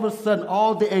all of a sudden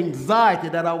all the anxiety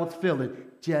that I was feeling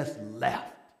just left.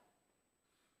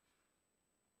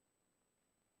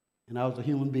 And I was a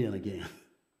human being again,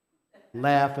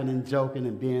 laughing and joking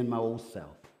and being my old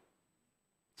self.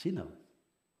 She knows.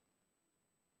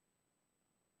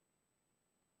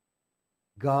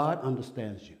 God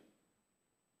understands you.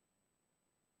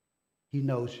 He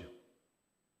knows you.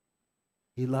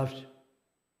 He loves you.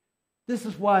 This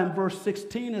is why in verse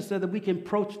 16 it said that we can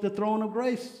approach the throne of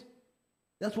grace.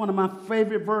 That's one of my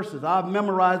favorite verses. I've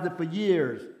memorized it for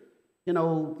years.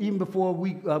 Even before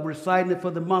we reciting it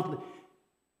for the monthly.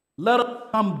 Let us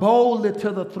come boldly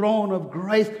to the throne of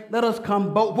grace. Let us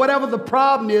come bold. Whatever the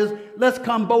problem is, let's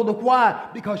come boldly. Why?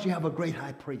 Because you have a great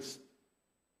high priest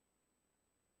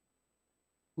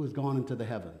who has gone into the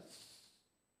heavens,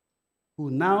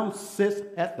 who now sits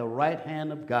at the right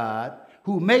hand of God,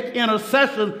 who make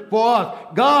intercession for us.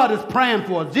 God is praying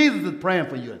for us. Jesus is praying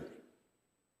for you.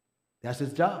 That's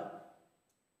his job.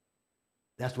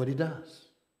 That's what he does.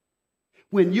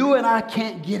 When you and I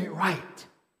can't get it right,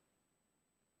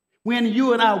 when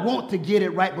you and I want to get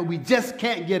it right, but we just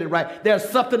can't get it right, there's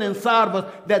something inside of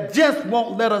us that just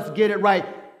won't let us get it right.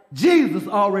 Jesus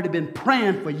already been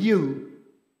praying for you,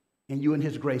 and you in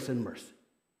his grace and mercy.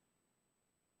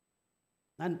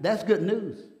 And that's good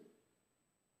news.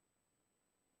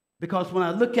 Because when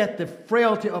I look at the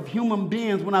frailty of human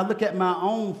beings, when I look at my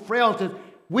own frailties,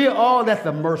 we're all at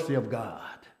the mercy of God.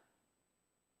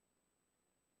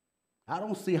 I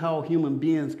don't see how human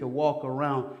beings can walk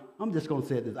around. I'm just going to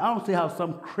say this. I don't see how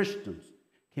some Christians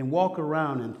can walk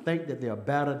around and think that they're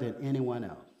better than anyone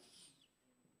else.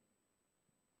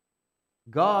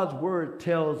 God's word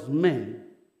tells me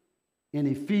in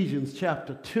Ephesians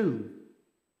chapter 2,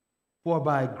 for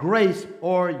by grace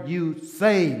are you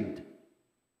saved,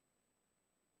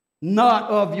 not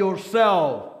of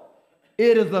yourself.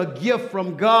 It is a gift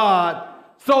from God,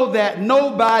 so that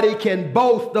nobody can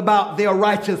boast about their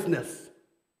righteousness.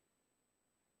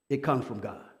 It comes from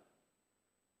God.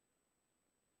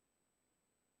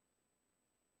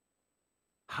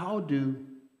 How do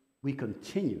we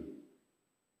continue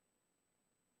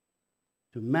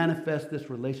to manifest this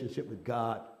relationship with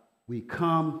God? We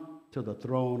come to the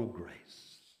throne of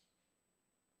grace.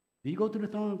 Do you go to the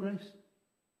throne of grace?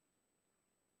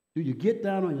 Do you get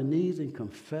down on your knees and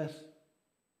confess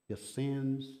your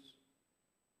sins?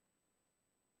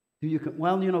 Do you,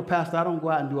 well, you know, Pastor, I don't go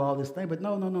out and do all this thing, but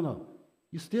no.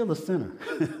 You're still a sinner.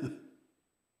 You're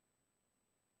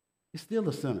still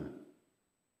a sinner.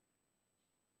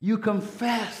 You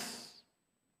confess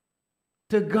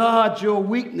to God your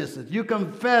weaknesses. You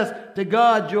confess to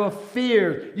God your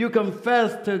fears. You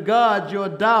confess to God your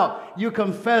doubt. You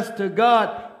confess to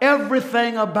God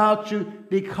everything about you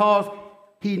because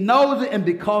He knows it and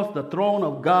because the throne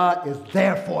of God is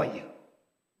there for you.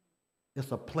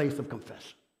 It's a place of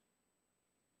confession.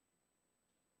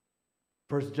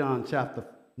 1 John chapter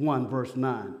 1, verse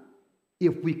 9.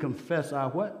 If we confess our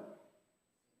what?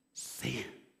 Sins,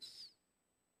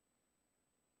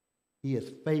 He is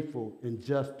faithful and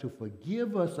just to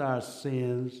forgive us our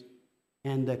sins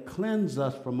and to cleanse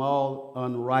us from all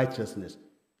unrighteousness.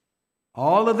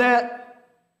 All of that,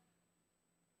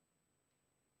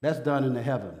 that's done in the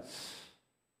heavens.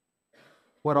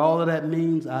 What all of that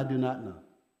means, I do not know.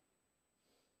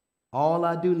 All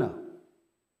I do know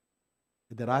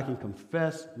is that I can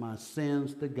confess my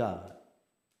sins to God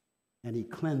and He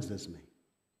cleanses me.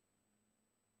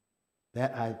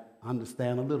 That I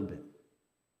understand a little bit.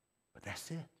 But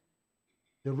that's it.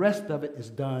 The rest of it is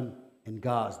done in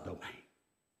God's domain.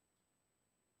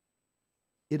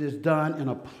 It is done in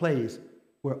a place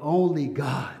where only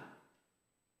God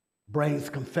brings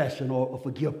confession or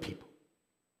forgive people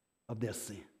of their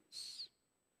sins.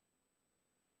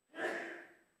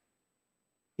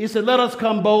 He said, let us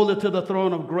come boldly to the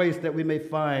throne of grace that we may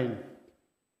find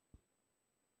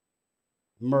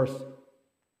mercy.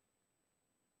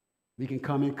 We can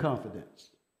come in confidence.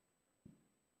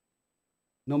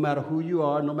 No matter who you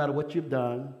are, no matter what you've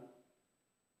done,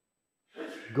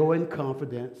 go in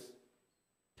confidence.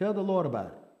 Tell the Lord about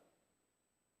it.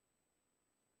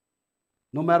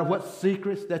 No matter what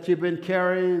secrets that you've been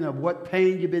carrying or what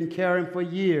pain you've been carrying for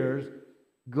years,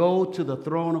 go to the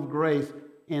throne of grace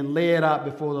and lay it out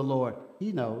before the Lord.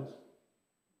 He knows.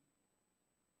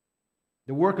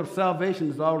 The work of salvation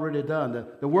is already done.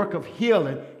 The work of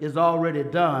healing is already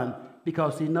done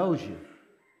because He knows you.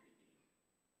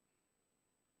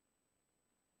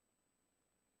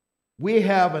 We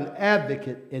have an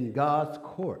advocate in God's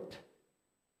court.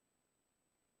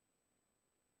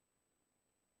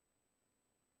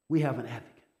 We have an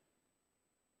advocate.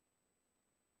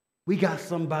 We got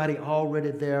somebody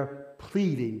already there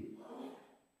pleading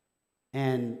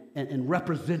and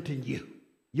representing you.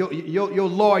 Your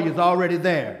lawyer's already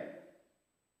there.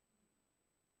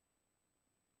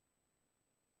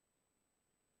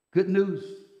 Good news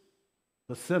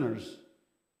for sinners.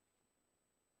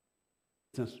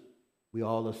 Since we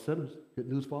all are sinners, good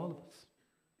news for all of us.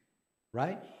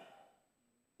 Right?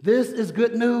 This is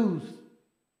good news.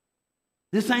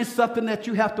 This ain't something that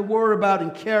you have to worry about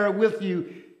and carry with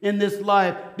you in this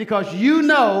life, because you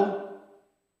know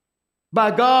by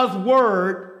God's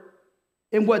word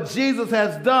and what Jesus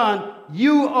has done,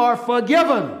 you are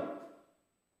forgiven.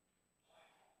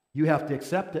 You have to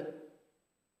accept it.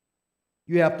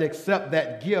 You have to accept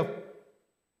that gift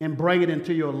and bring it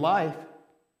into your life.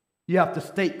 You have to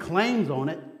state claims on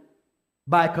it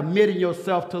by committing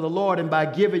yourself to the Lord and by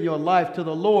giving your life to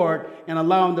the Lord and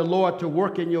allowing the Lord to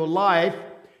work in your life.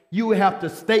 You have to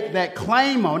stake that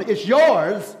claim on it. It's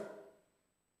yours.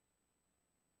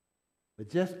 But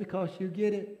just because you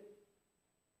get it,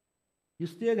 you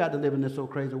still got to live in this so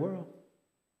crazy world.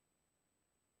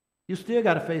 You still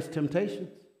got to face temptations.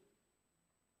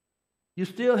 You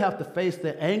still have to face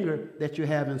the anger that you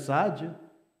have inside you.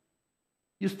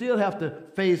 You still have to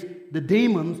face the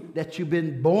demons that you've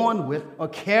been born with or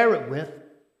carried with.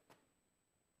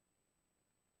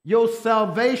 Your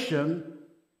salvation,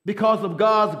 because of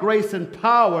God's grace and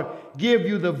power, give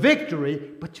you the victory,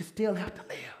 but you still have to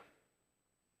live.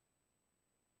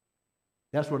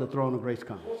 That's where the throne of grace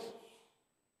comes.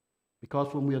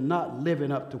 Because when we are not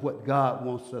living up to what God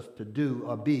wants us to do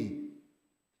or be,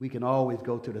 we can always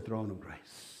go to the throne of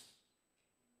grace.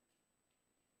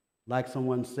 Like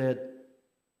someone said,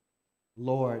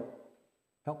 Lord,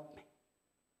 help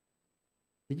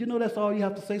me. Did you know that's all you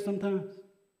have to say sometimes?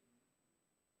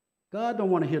 God don't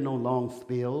want to hear no long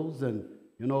spills and,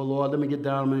 Lord, let me get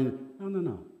down.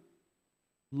 No.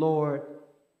 Lord,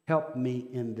 help me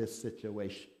in this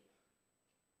situation.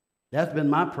 That's been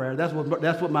my prayer. That's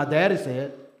what my daddy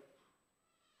said.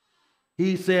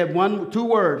 He said two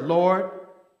words, Lord,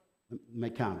 let me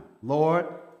count it. Lord,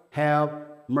 have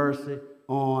mercy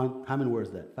on, how many words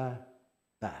is that? 5?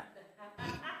 5.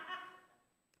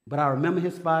 But I remember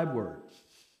his 5 words.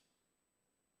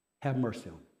 Have mercy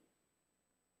on me.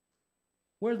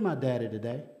 Where's my daddy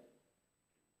today?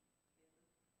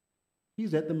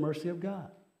 He's at the mercy of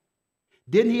God.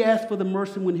 Didn't he ask for the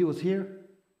mercy when he was here?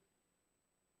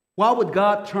 Why would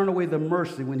God turn away the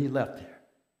mercy when he left here?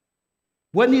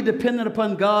 Wasn't he dependent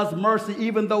upon God's mercy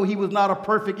even though he was not a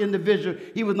perfect individual?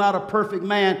 He was not a perfect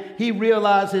man. He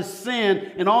realized his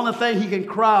sin, and the only thing he can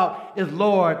cry out is,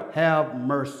 Lord, have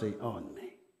mercy on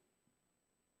me.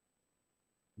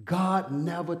 God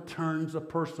never turns a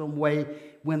person away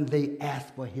when they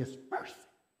ask for his mercy.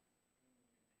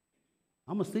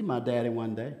 I'm going to see my daddy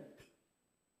one day.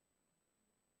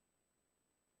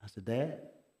 I said, Dad,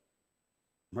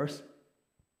 mercy.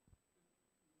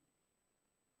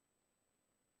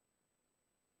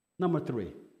 Number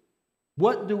 3,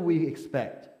 what do we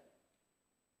expect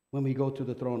when we go to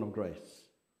the throne of grace?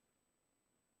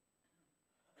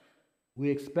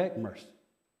 We expect mercy.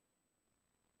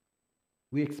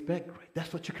 We expect grace.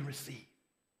 That's what you can receive.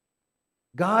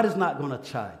 God is not going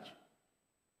to charge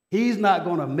you. He's not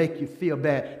going to make you feel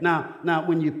bad. Now,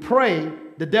 when you pray,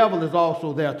 the devil is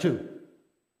also there too.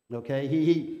 Okay?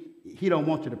 He don't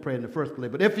want you to pray in the first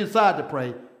place. But if you decide to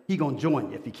pray, he's going to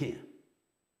join you if he can.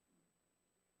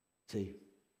 See,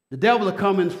 the devil will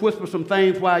come and whisper some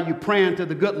things while you're praying to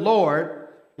the good Lord,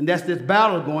 and that's this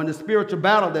battle going, the spiritual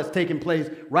battle that's taking place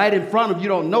right in front of you. You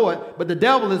don't know it, but the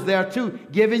devil is there too,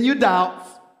 giving you doubts.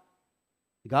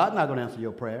 God's not going to answer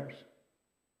your prayers.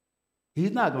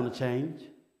 He's not going to change.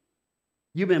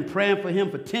 You've been praying for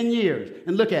him for 10 years,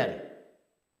 and look at it.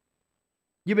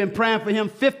 You've been praying for him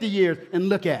 50 years, and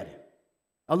look at it.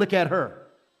 Or look at her.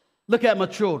 Look at my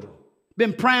children.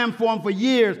 Been praying for them for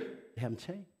years. They haven't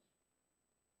changed.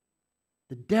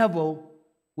 The devil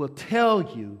will tell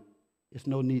you there's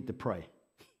no need to pray.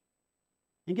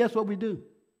 And guess what we do?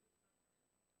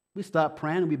 We stop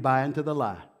praying and we buy into the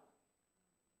lie.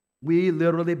 We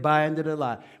literally buy into the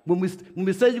lie. When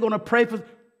we say you're going to pray for,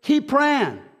 keep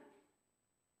praying.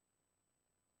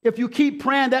 If you keep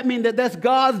praying, that means that's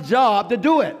God's job to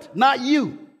do it, not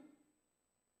you.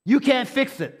 You can't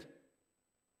fix it.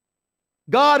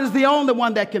 God is the only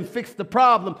one that can fix the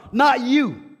problem, not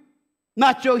you.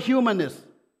 Not your humanness.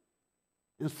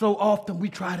 And so often we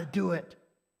try to do it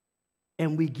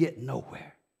and we get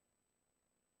nowhere.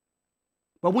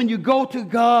 But when you go to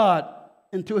God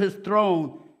and to his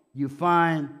throne, you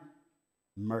find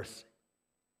mercy.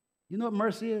 You know what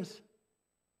mercy is?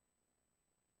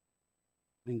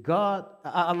 And God,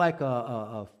 I like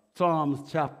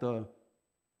Psalms chapter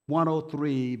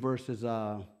 103 verses,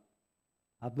 I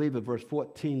believe it's verse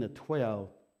 14 to 12.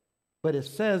 But it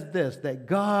says this, that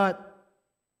God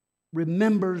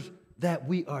remembers that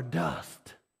we are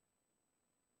dust.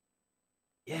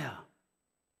 Yeah.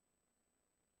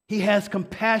 He has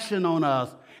compassion on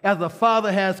us as a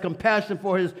father has compassion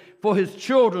for his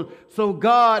children. So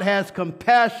God has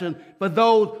compassion for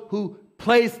those who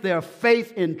place their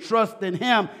faith and trust in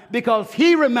him because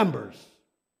he remembers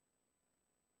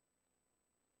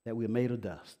that we're made of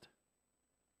dust.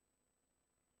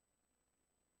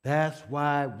 That's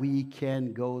why we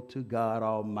can go to God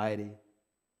Almighty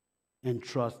and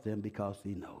trust him because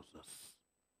he knows us.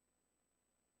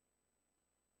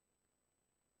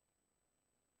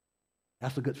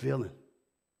 That's a good feeling.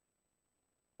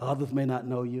 Others may not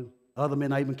know you. Others may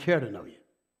not even care to know you.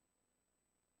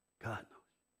 God knows.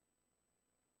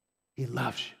 He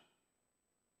loves you.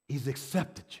 He's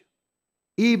accepted you.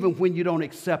 Even when you don't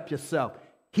accept yourself,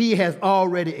 he has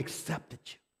already accepted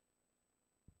you.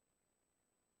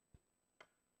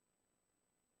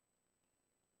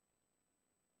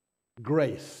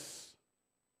 Grace,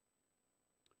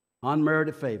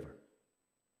 unmerited favor,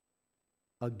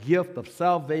 a gift of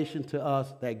salvation to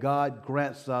us that God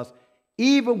grants us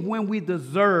even when we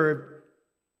deserve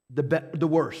the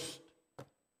worst.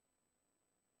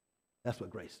 That's what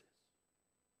grace is.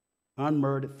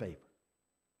 Unmerited favor,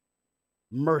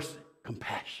 mercy,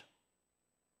 compassion.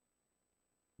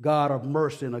 God of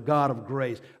mercy and a God of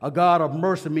grace. A God of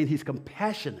mercy means he's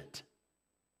compassionate.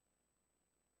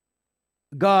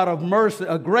 God of mercy,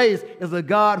 a grace, is a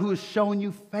God who has shown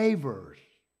you favors,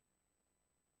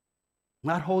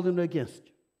 not holding it against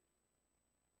you.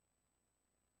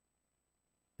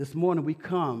 This morning we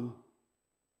come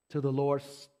to the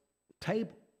Lord's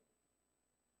table,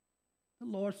 the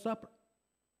Lord's Supper.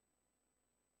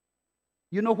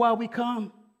 You know why we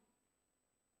come?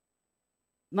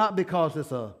 Not because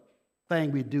it's a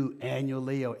thing we do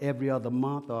annually or every other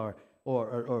month or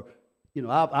you know,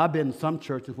 I've been in some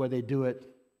churches where they do it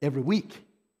every week.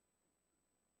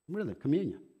 Really,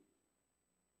 communion.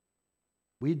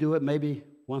 We do it maybe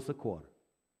once a quarter.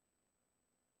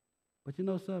 But you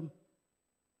know something?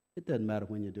 It doesn't matter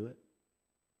when you do it.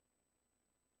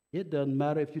 It doesn't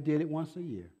matter if you did it once a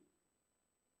year.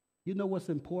 You know what's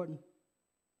important?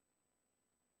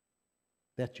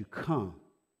 That you come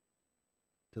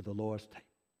to the Lord's table.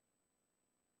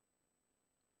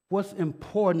 What's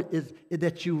important is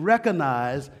that you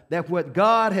recognize that what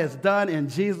God has done in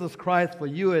Jesus Christ for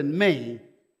you and me,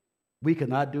 we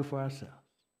cannot do for ourselves.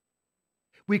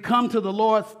 We come to the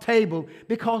Lord's table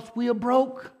because we are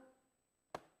broke.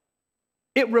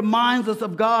 It reminds us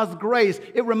of God's grace.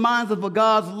 It reminds us of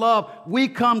God's love. We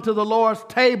come to the Lord's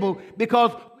table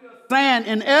because we are saying,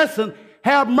 in essence,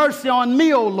 have mercy on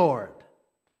me, O Lord.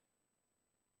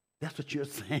 That's what you're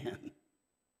saying.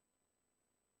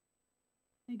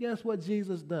 And guess what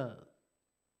Jesus does?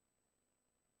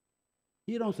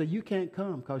 He don't say, you can't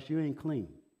come because you ain't clean.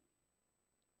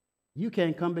 You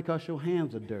can't come because your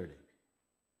hands are dirty.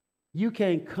 You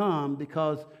can't come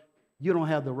because you don't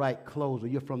have the right clothes or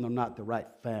you're from not the right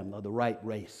family or the right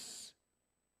race.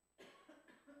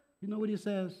 You know what he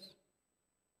says?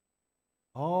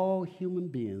 All human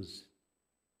beings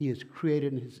he has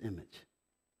created in his image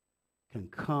can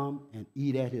come and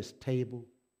eat at his table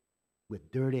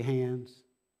with dirty hands,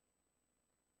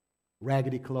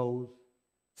 raggedy clothes,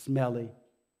 smelly.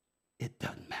 It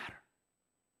doesn't matter.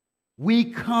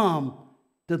 We come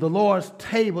to the Lord's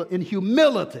table in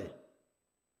humility,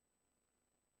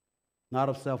 not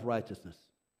of self-righteousness.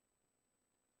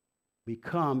 We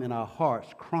come in our hearts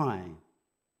crying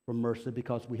for mercy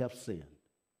because we have sinned.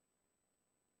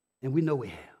 And we know we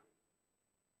have.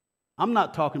 I'm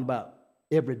not talking about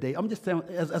every day. I'm just saying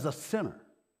as a sinner.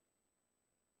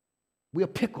 We are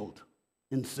pickled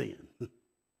in sin.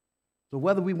 So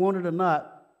whether we want it or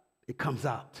not, it comes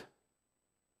out.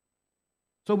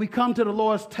 So we come to the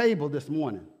Lord's table this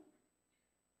morning,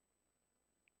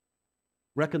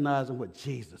 recognizing what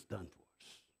Jesus done for us.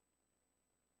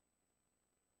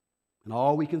 And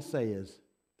all we can say is,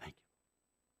 thank you.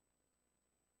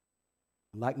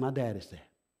 And like my daddy said,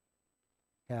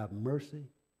 have mercy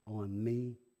on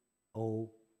me, O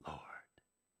Lord.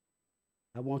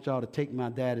 I want y'all to take my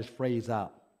daddy's phrase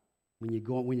out. When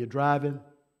you're driving,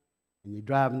 and you're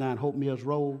driving down Hope Mills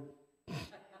Road,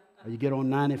 or you get on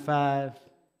 95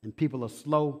 and people are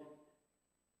slow,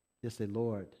 just say,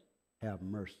 Lord, have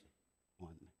mercy on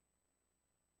me.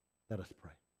 Let us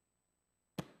pray.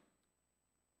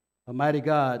 Almighty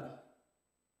God,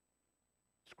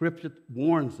 Scripture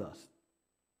warns us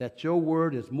that your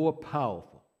word is more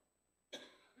powerful,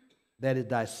 that it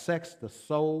dissects the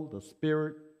soul, the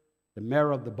spirit, the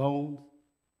marrow of the bones.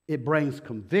 It brings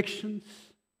convictions,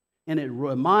 and it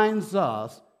reminds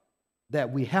us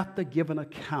that we have to give an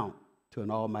account to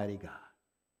an almighty God.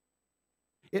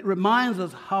 It reminds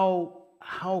us how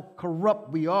corrupt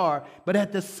we are, but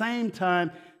at the same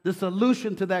time, the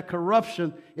solution to that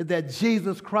corruption is that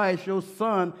Jesus Christ, your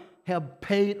Son, have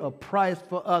paid a price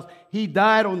for us. He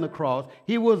died on the cross,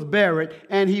 he was buried,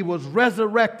 and he was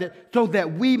resurrected so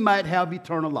that we might have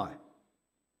eternal life.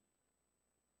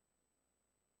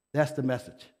 That's the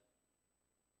message.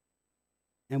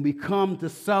 And we come to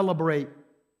celebrate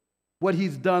what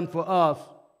he's done for us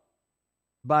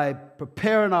by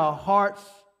preparing our hearts,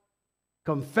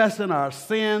 confessing our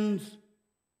sins,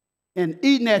 and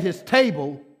eating at his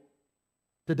table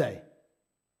today.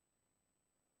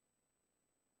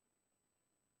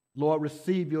 Lord,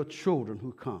 receive your children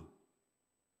who come.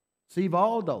 Receive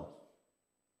all those.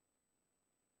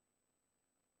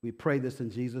 We pray this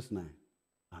in Jesus' name.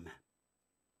 Amen.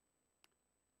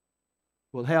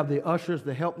 We'll have the ushers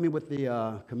to help me with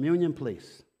the communion,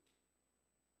 please.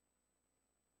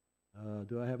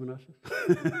 Do I have an usher?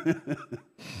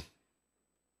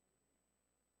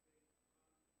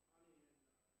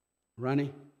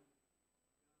 Ronnie?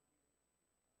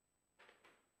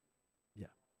 Yeah.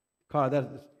 Carl,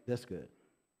 that's good.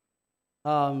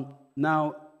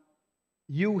 Now,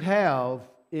 you have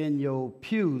in your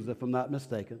pews, if I'm not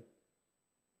mistaken,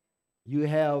 you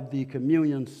have the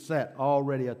communion set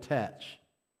already attached.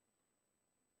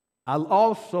 I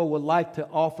also would like to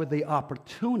offer the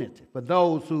opportunity for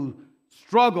those who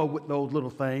struggle with those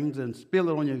little things and spill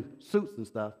it on your suits and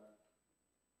stuff.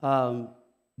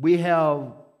 We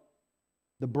have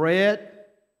the bread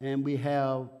and we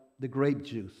have the grape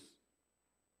juice,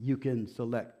 you can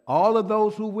select. All of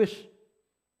those who wish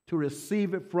to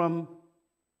receive it from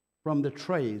the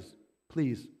trays,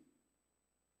 please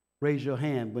raise your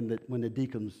hand when the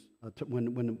deacons,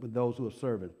 when those who are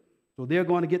serving. So they're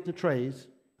going to get the trays.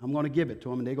 I'm going to give it to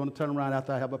them, and they're going to turn around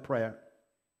after I have a prayer.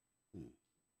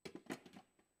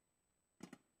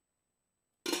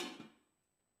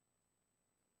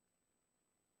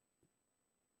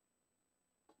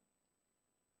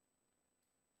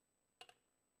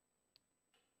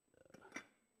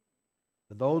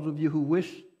 For those of you who wish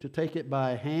to take it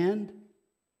by hand,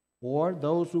 or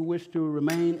those who wish to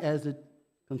remain as it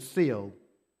concealed,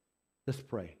 let's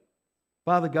pray.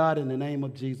 Father God, in the name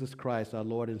of Jesus Christ, our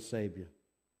Lord and Savior,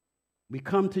 we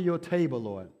come to your table,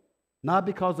 Lord, not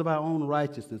because of our own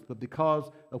righteousness, but because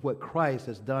of what Christ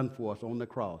has done for us on the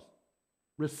cross.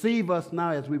 Receive us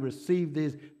now as we receive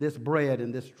this bread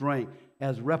and this drink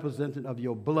as representative of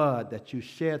your blood that you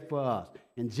shed for us.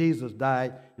 And Jesus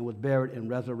died and was buried and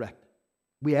resurrected.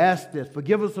 We ask this,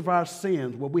 forgive us of our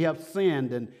sins, where we have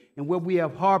sinned and where we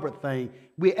have harbored things.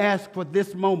 We ask for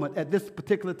this moment, at this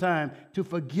particular time, to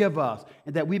forgive us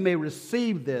and that we may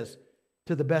receive this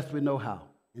to the best we know how.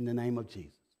 In the name of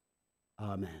Jesus.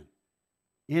 Amen.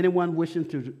 Anyone wishing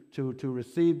to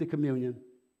receive the communion,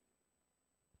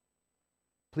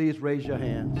 please raise your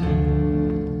hands.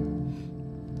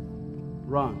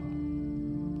 Ron.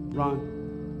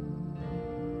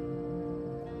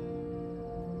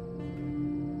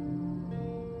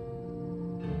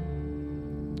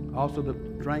 Also the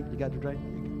drink, you got the drink?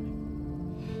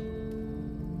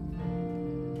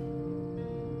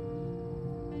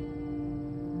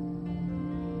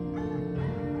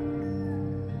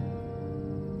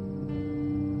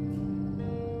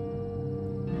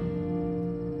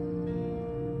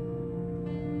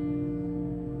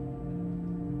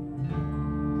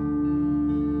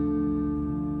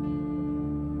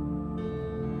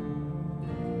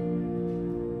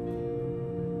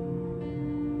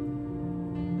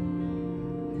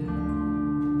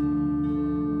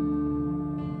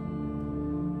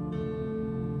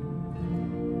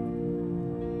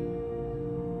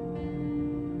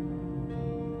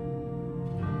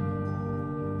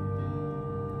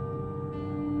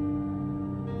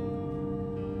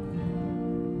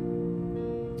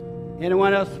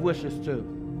 Anyone else wishes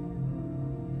to?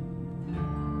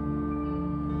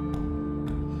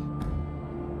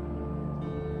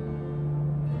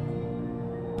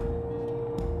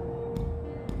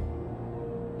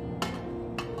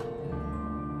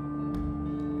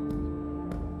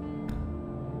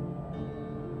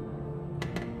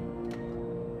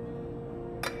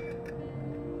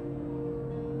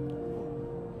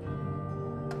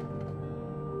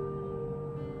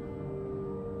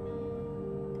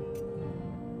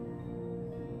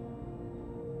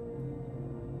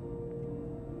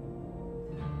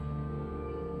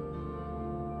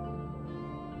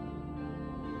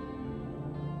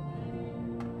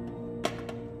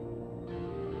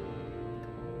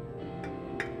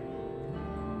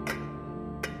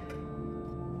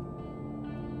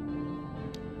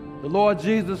 The Lord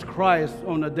Jesus Christ,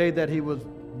 on the day that he was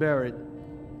buried,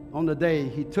 on the day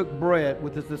he took bread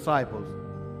with his disciples,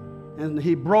 and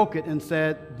he broke it and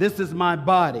said, "This is my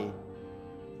body.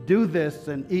 Do this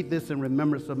and eat this in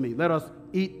remembrance of me." Let us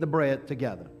eat the bread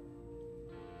together.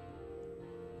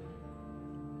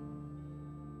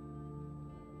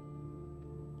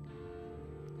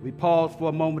 We pause for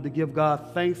a moment to give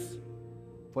God thanks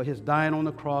for his dying on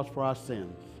the cross for our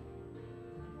sins.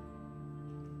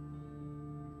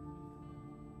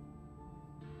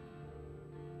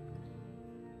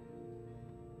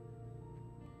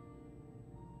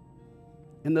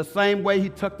 In the same way, he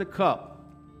took the cup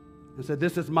and said,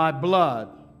 "This is my blood.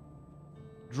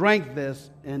 Drink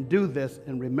this and do this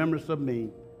in remembrance of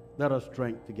me." Let us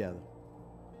drink together.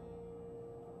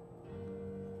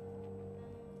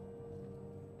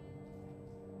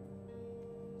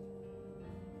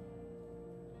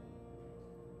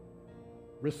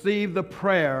 Receive the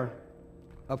prayer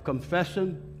of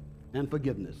confession and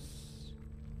forgiveness.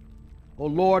 O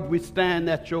Lord, we stand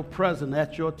at your presence,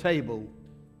 at your table,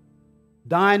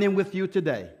 dining with you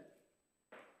today.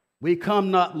 We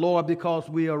come not, Lord, because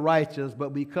we are righteous,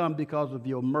 but we come because of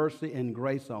your mercy and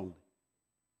grace only.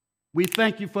 We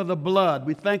thank you for the blood.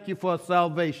 We thank you for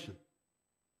salvation.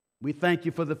 We thank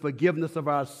you for the forgiveness of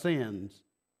our sins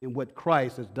and what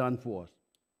Christ has done for us.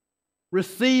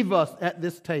 Receive us at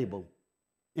this table,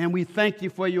 and we thank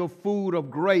you for your food of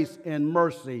grace and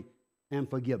mercy and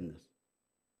forgiveness.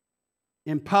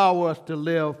 Empower us to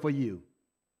live for you.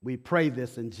 We pray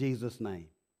this in Jesus' name.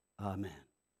 Amen.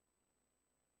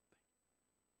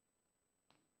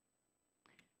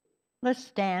 Let's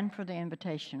stand for the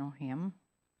invitational hymn.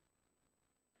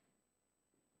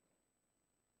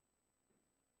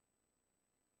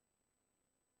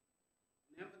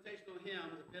 The invitational hymn,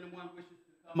 if anyone wishes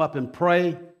to come up and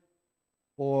pray,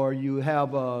 or you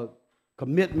have a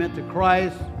commitment to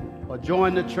Christ, or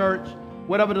join the church,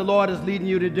 whatever the Lord is leading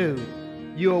you to do,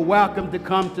 you are welcome to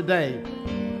come today.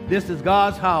 This is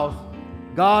God's house,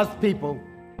 God's people,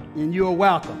 and you are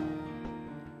welcome.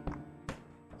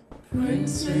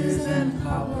 Princes and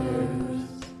powers,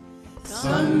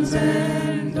 sons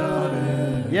and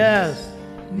daughters, Yes,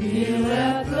 kneel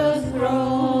at the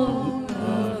throne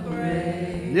of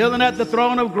grace. kneeling at the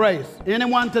throne of grace.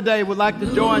 Anyone today would like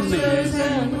to join me? Losers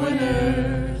and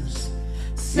winners,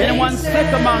 Anyone saints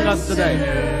sick among and us today?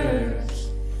 sinners,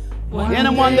 one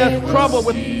Anyone day that's will troubled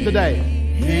with see today?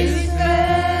 His face,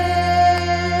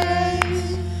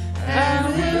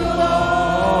 and we'll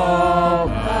all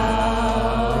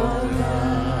bow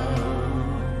down.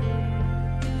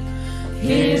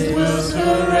 Kings will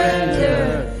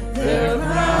surrender their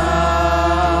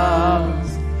crowns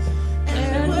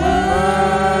and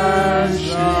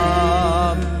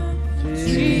worship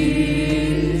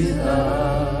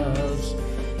Jesus.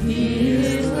 He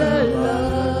is the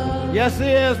love. Yes, He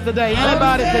is today.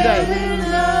 Anybody today?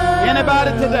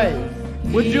 Anybody today?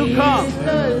 Would you come?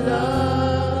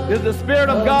 Is the Spirit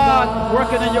of God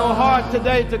working in your heart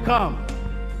today to come?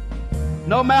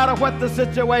 No matter what the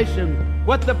situation,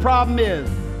 what the problem is,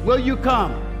 will you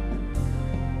come?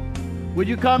 Will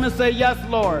you come and say, yes,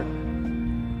 Lord?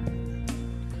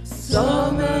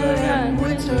 Summer and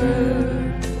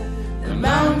winter, the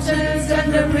mountains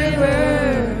and the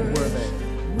rivers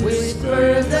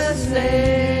whisper the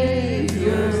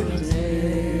Savior's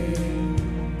name.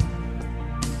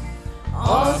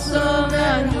 Awesome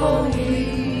and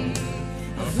holy,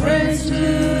 a friend to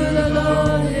the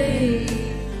lonely,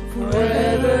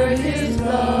 forever His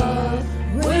love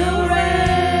will reign,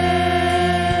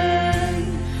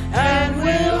 and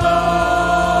we'll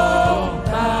all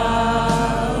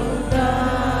bow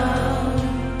down.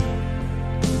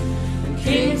 And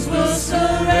kings will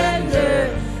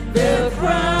surrender their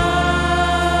crowns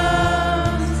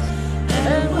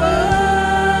and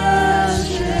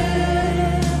worship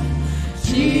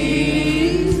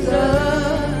Jesus.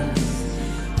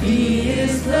 He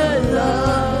is the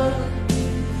love,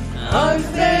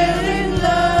 unfailing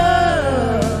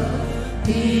love.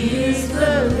 He is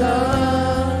the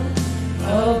love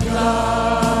of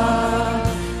God.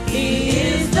 He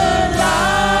is the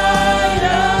light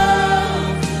of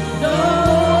the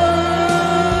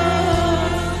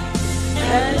world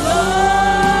and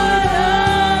Lord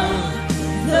of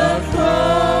the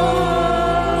cross.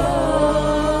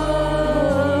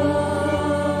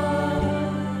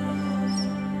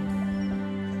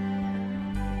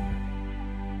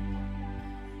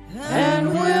 And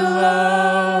we'll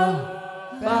all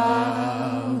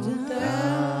bow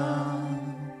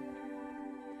down.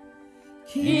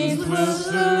 Kings will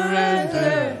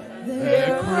surrender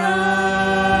their crown.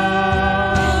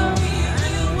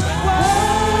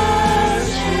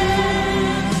 Worship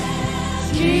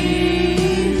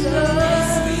Jesus.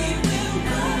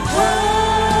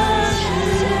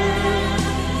 Worship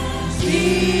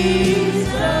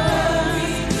Jesus.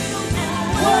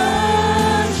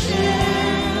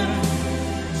 Worship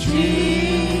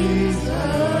Jesus.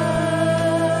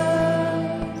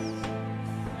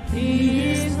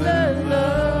 He is the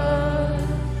love,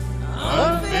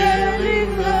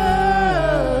 unfailing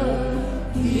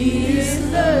love. He is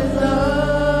the love,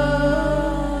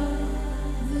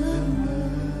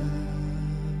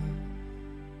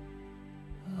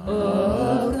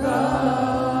 of God.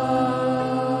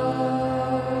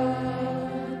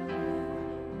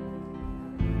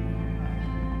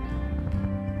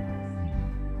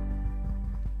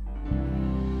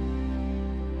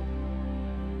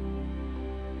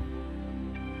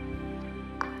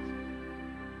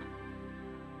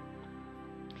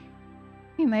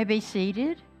 You may be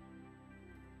seated.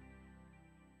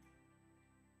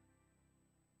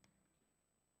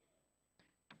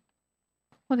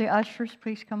 Will the ushers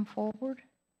please come forward?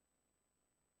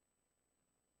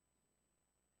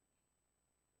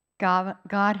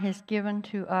 God has given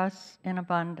to us in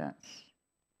abundance.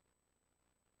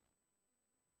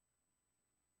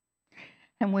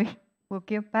 And we will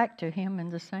give back to Him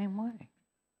in the same way.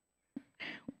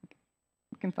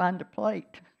 We can find a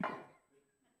plate.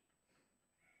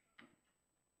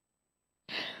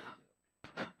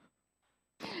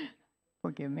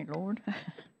 Forgive me, Lord.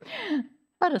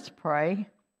 Let us pray.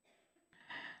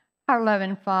 Our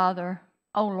loving Father,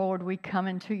 oh Lord, we come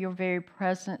into your very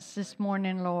presence this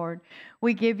morning, Lord.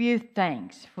 We give you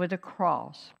thanks for the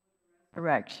cross.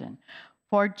 resurrection.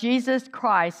 For Jesus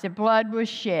Christ, the blood was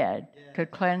shed to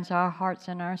cleanse our hearts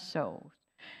and our souls.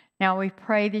 Now we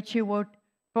pray that you will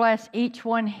bless each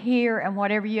one here and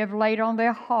whatever you have laid on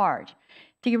their heart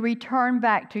to return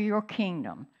back to your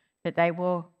kingdom that they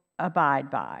will abide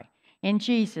by. In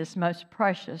Jesus' most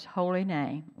precious holy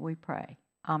name we pray.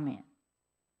 Amen.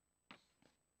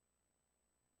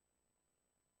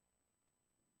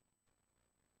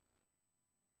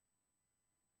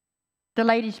 The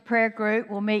ladies' prayer group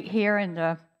will meet here in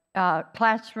the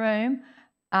classroom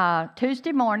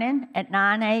Tuesday morning at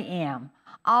 9 a.m.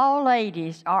 All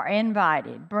ladies are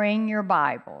invited. Bring your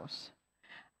Bibles.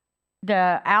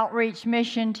 The outreach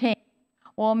mission team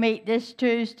will meet this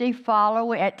Tuesday,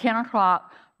 follow at 10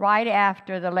 o'clock, right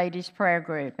after the ladies' prayer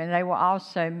group, and they will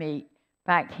also meet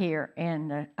back here in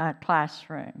the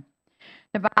classroom.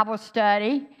 The Bible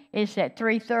study is at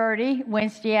 3:30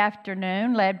 Wednesday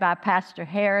afternoon, led by Pastor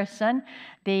Harrison.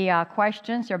 The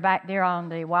questions are back there on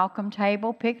the welcome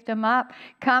table. Pick them up.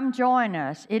 Come join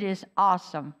us. It is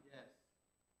awesome.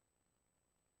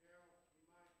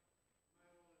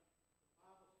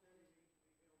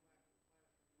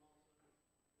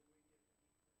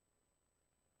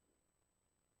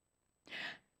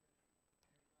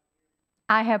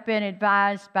 I have been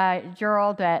advised by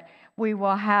Gerald that we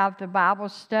will have the Bible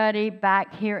study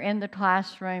back here in the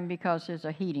classroom because there's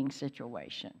a heating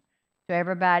situation. So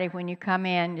everybody, when you come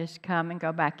in, just come and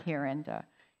go back here in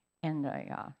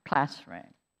the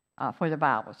classroom for the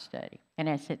Bible study. And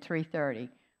it's at 3:30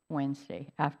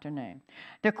 Wednesday afternoon.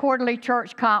 The quarterly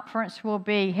church conference will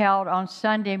be held on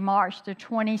Sunday, March the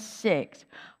 26th,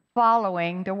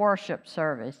 following the worship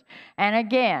service. And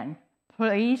again,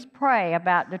 please pray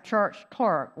about the church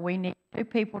clerk. We need 2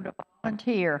 people to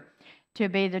volunteer to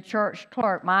be the church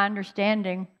clerk. My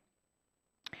understanding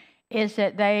is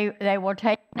that they will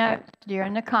take notes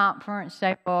during the conference.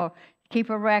 They will keep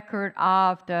a record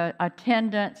of the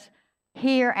attendance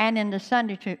here and in the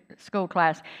Sunday school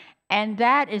class. And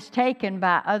that is taken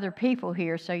by other people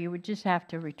here, so you would just have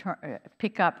to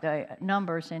pick up the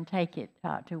numbers and take it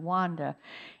to Wanda.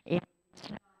 It's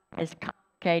not as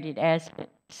complicated as it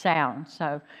sounds.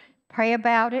 So pray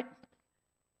about it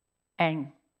and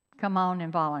come on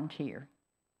and volunteer.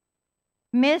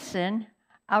 Missing,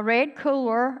 a red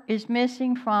cooler is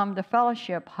missing from the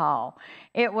fellowship hall.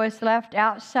 It was left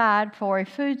outside for a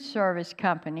food service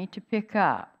company to pick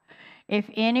up. If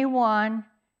anyone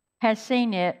has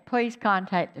seen it, please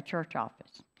contact the church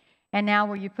office. And now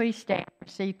will you please stand and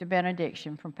receive the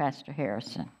benediction from Pastor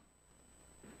Harrison.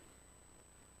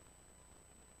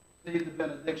 Receive the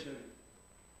benediction.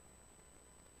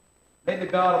 May the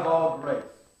God of all grace,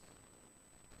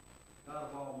 God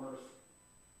of all mercy,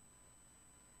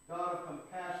 God of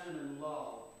compassion and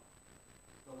love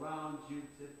surround you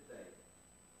today.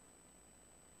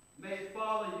 May it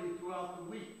follow you throughout the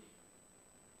week.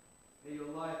 May your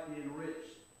life be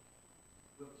enriched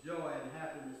with joy and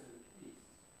happiness and peace.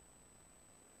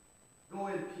 Go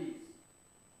in peace,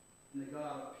 and the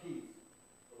God of peace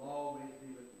will always be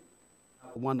with you.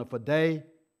 Have a wonderful day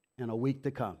and a week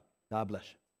to come. God bless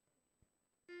you.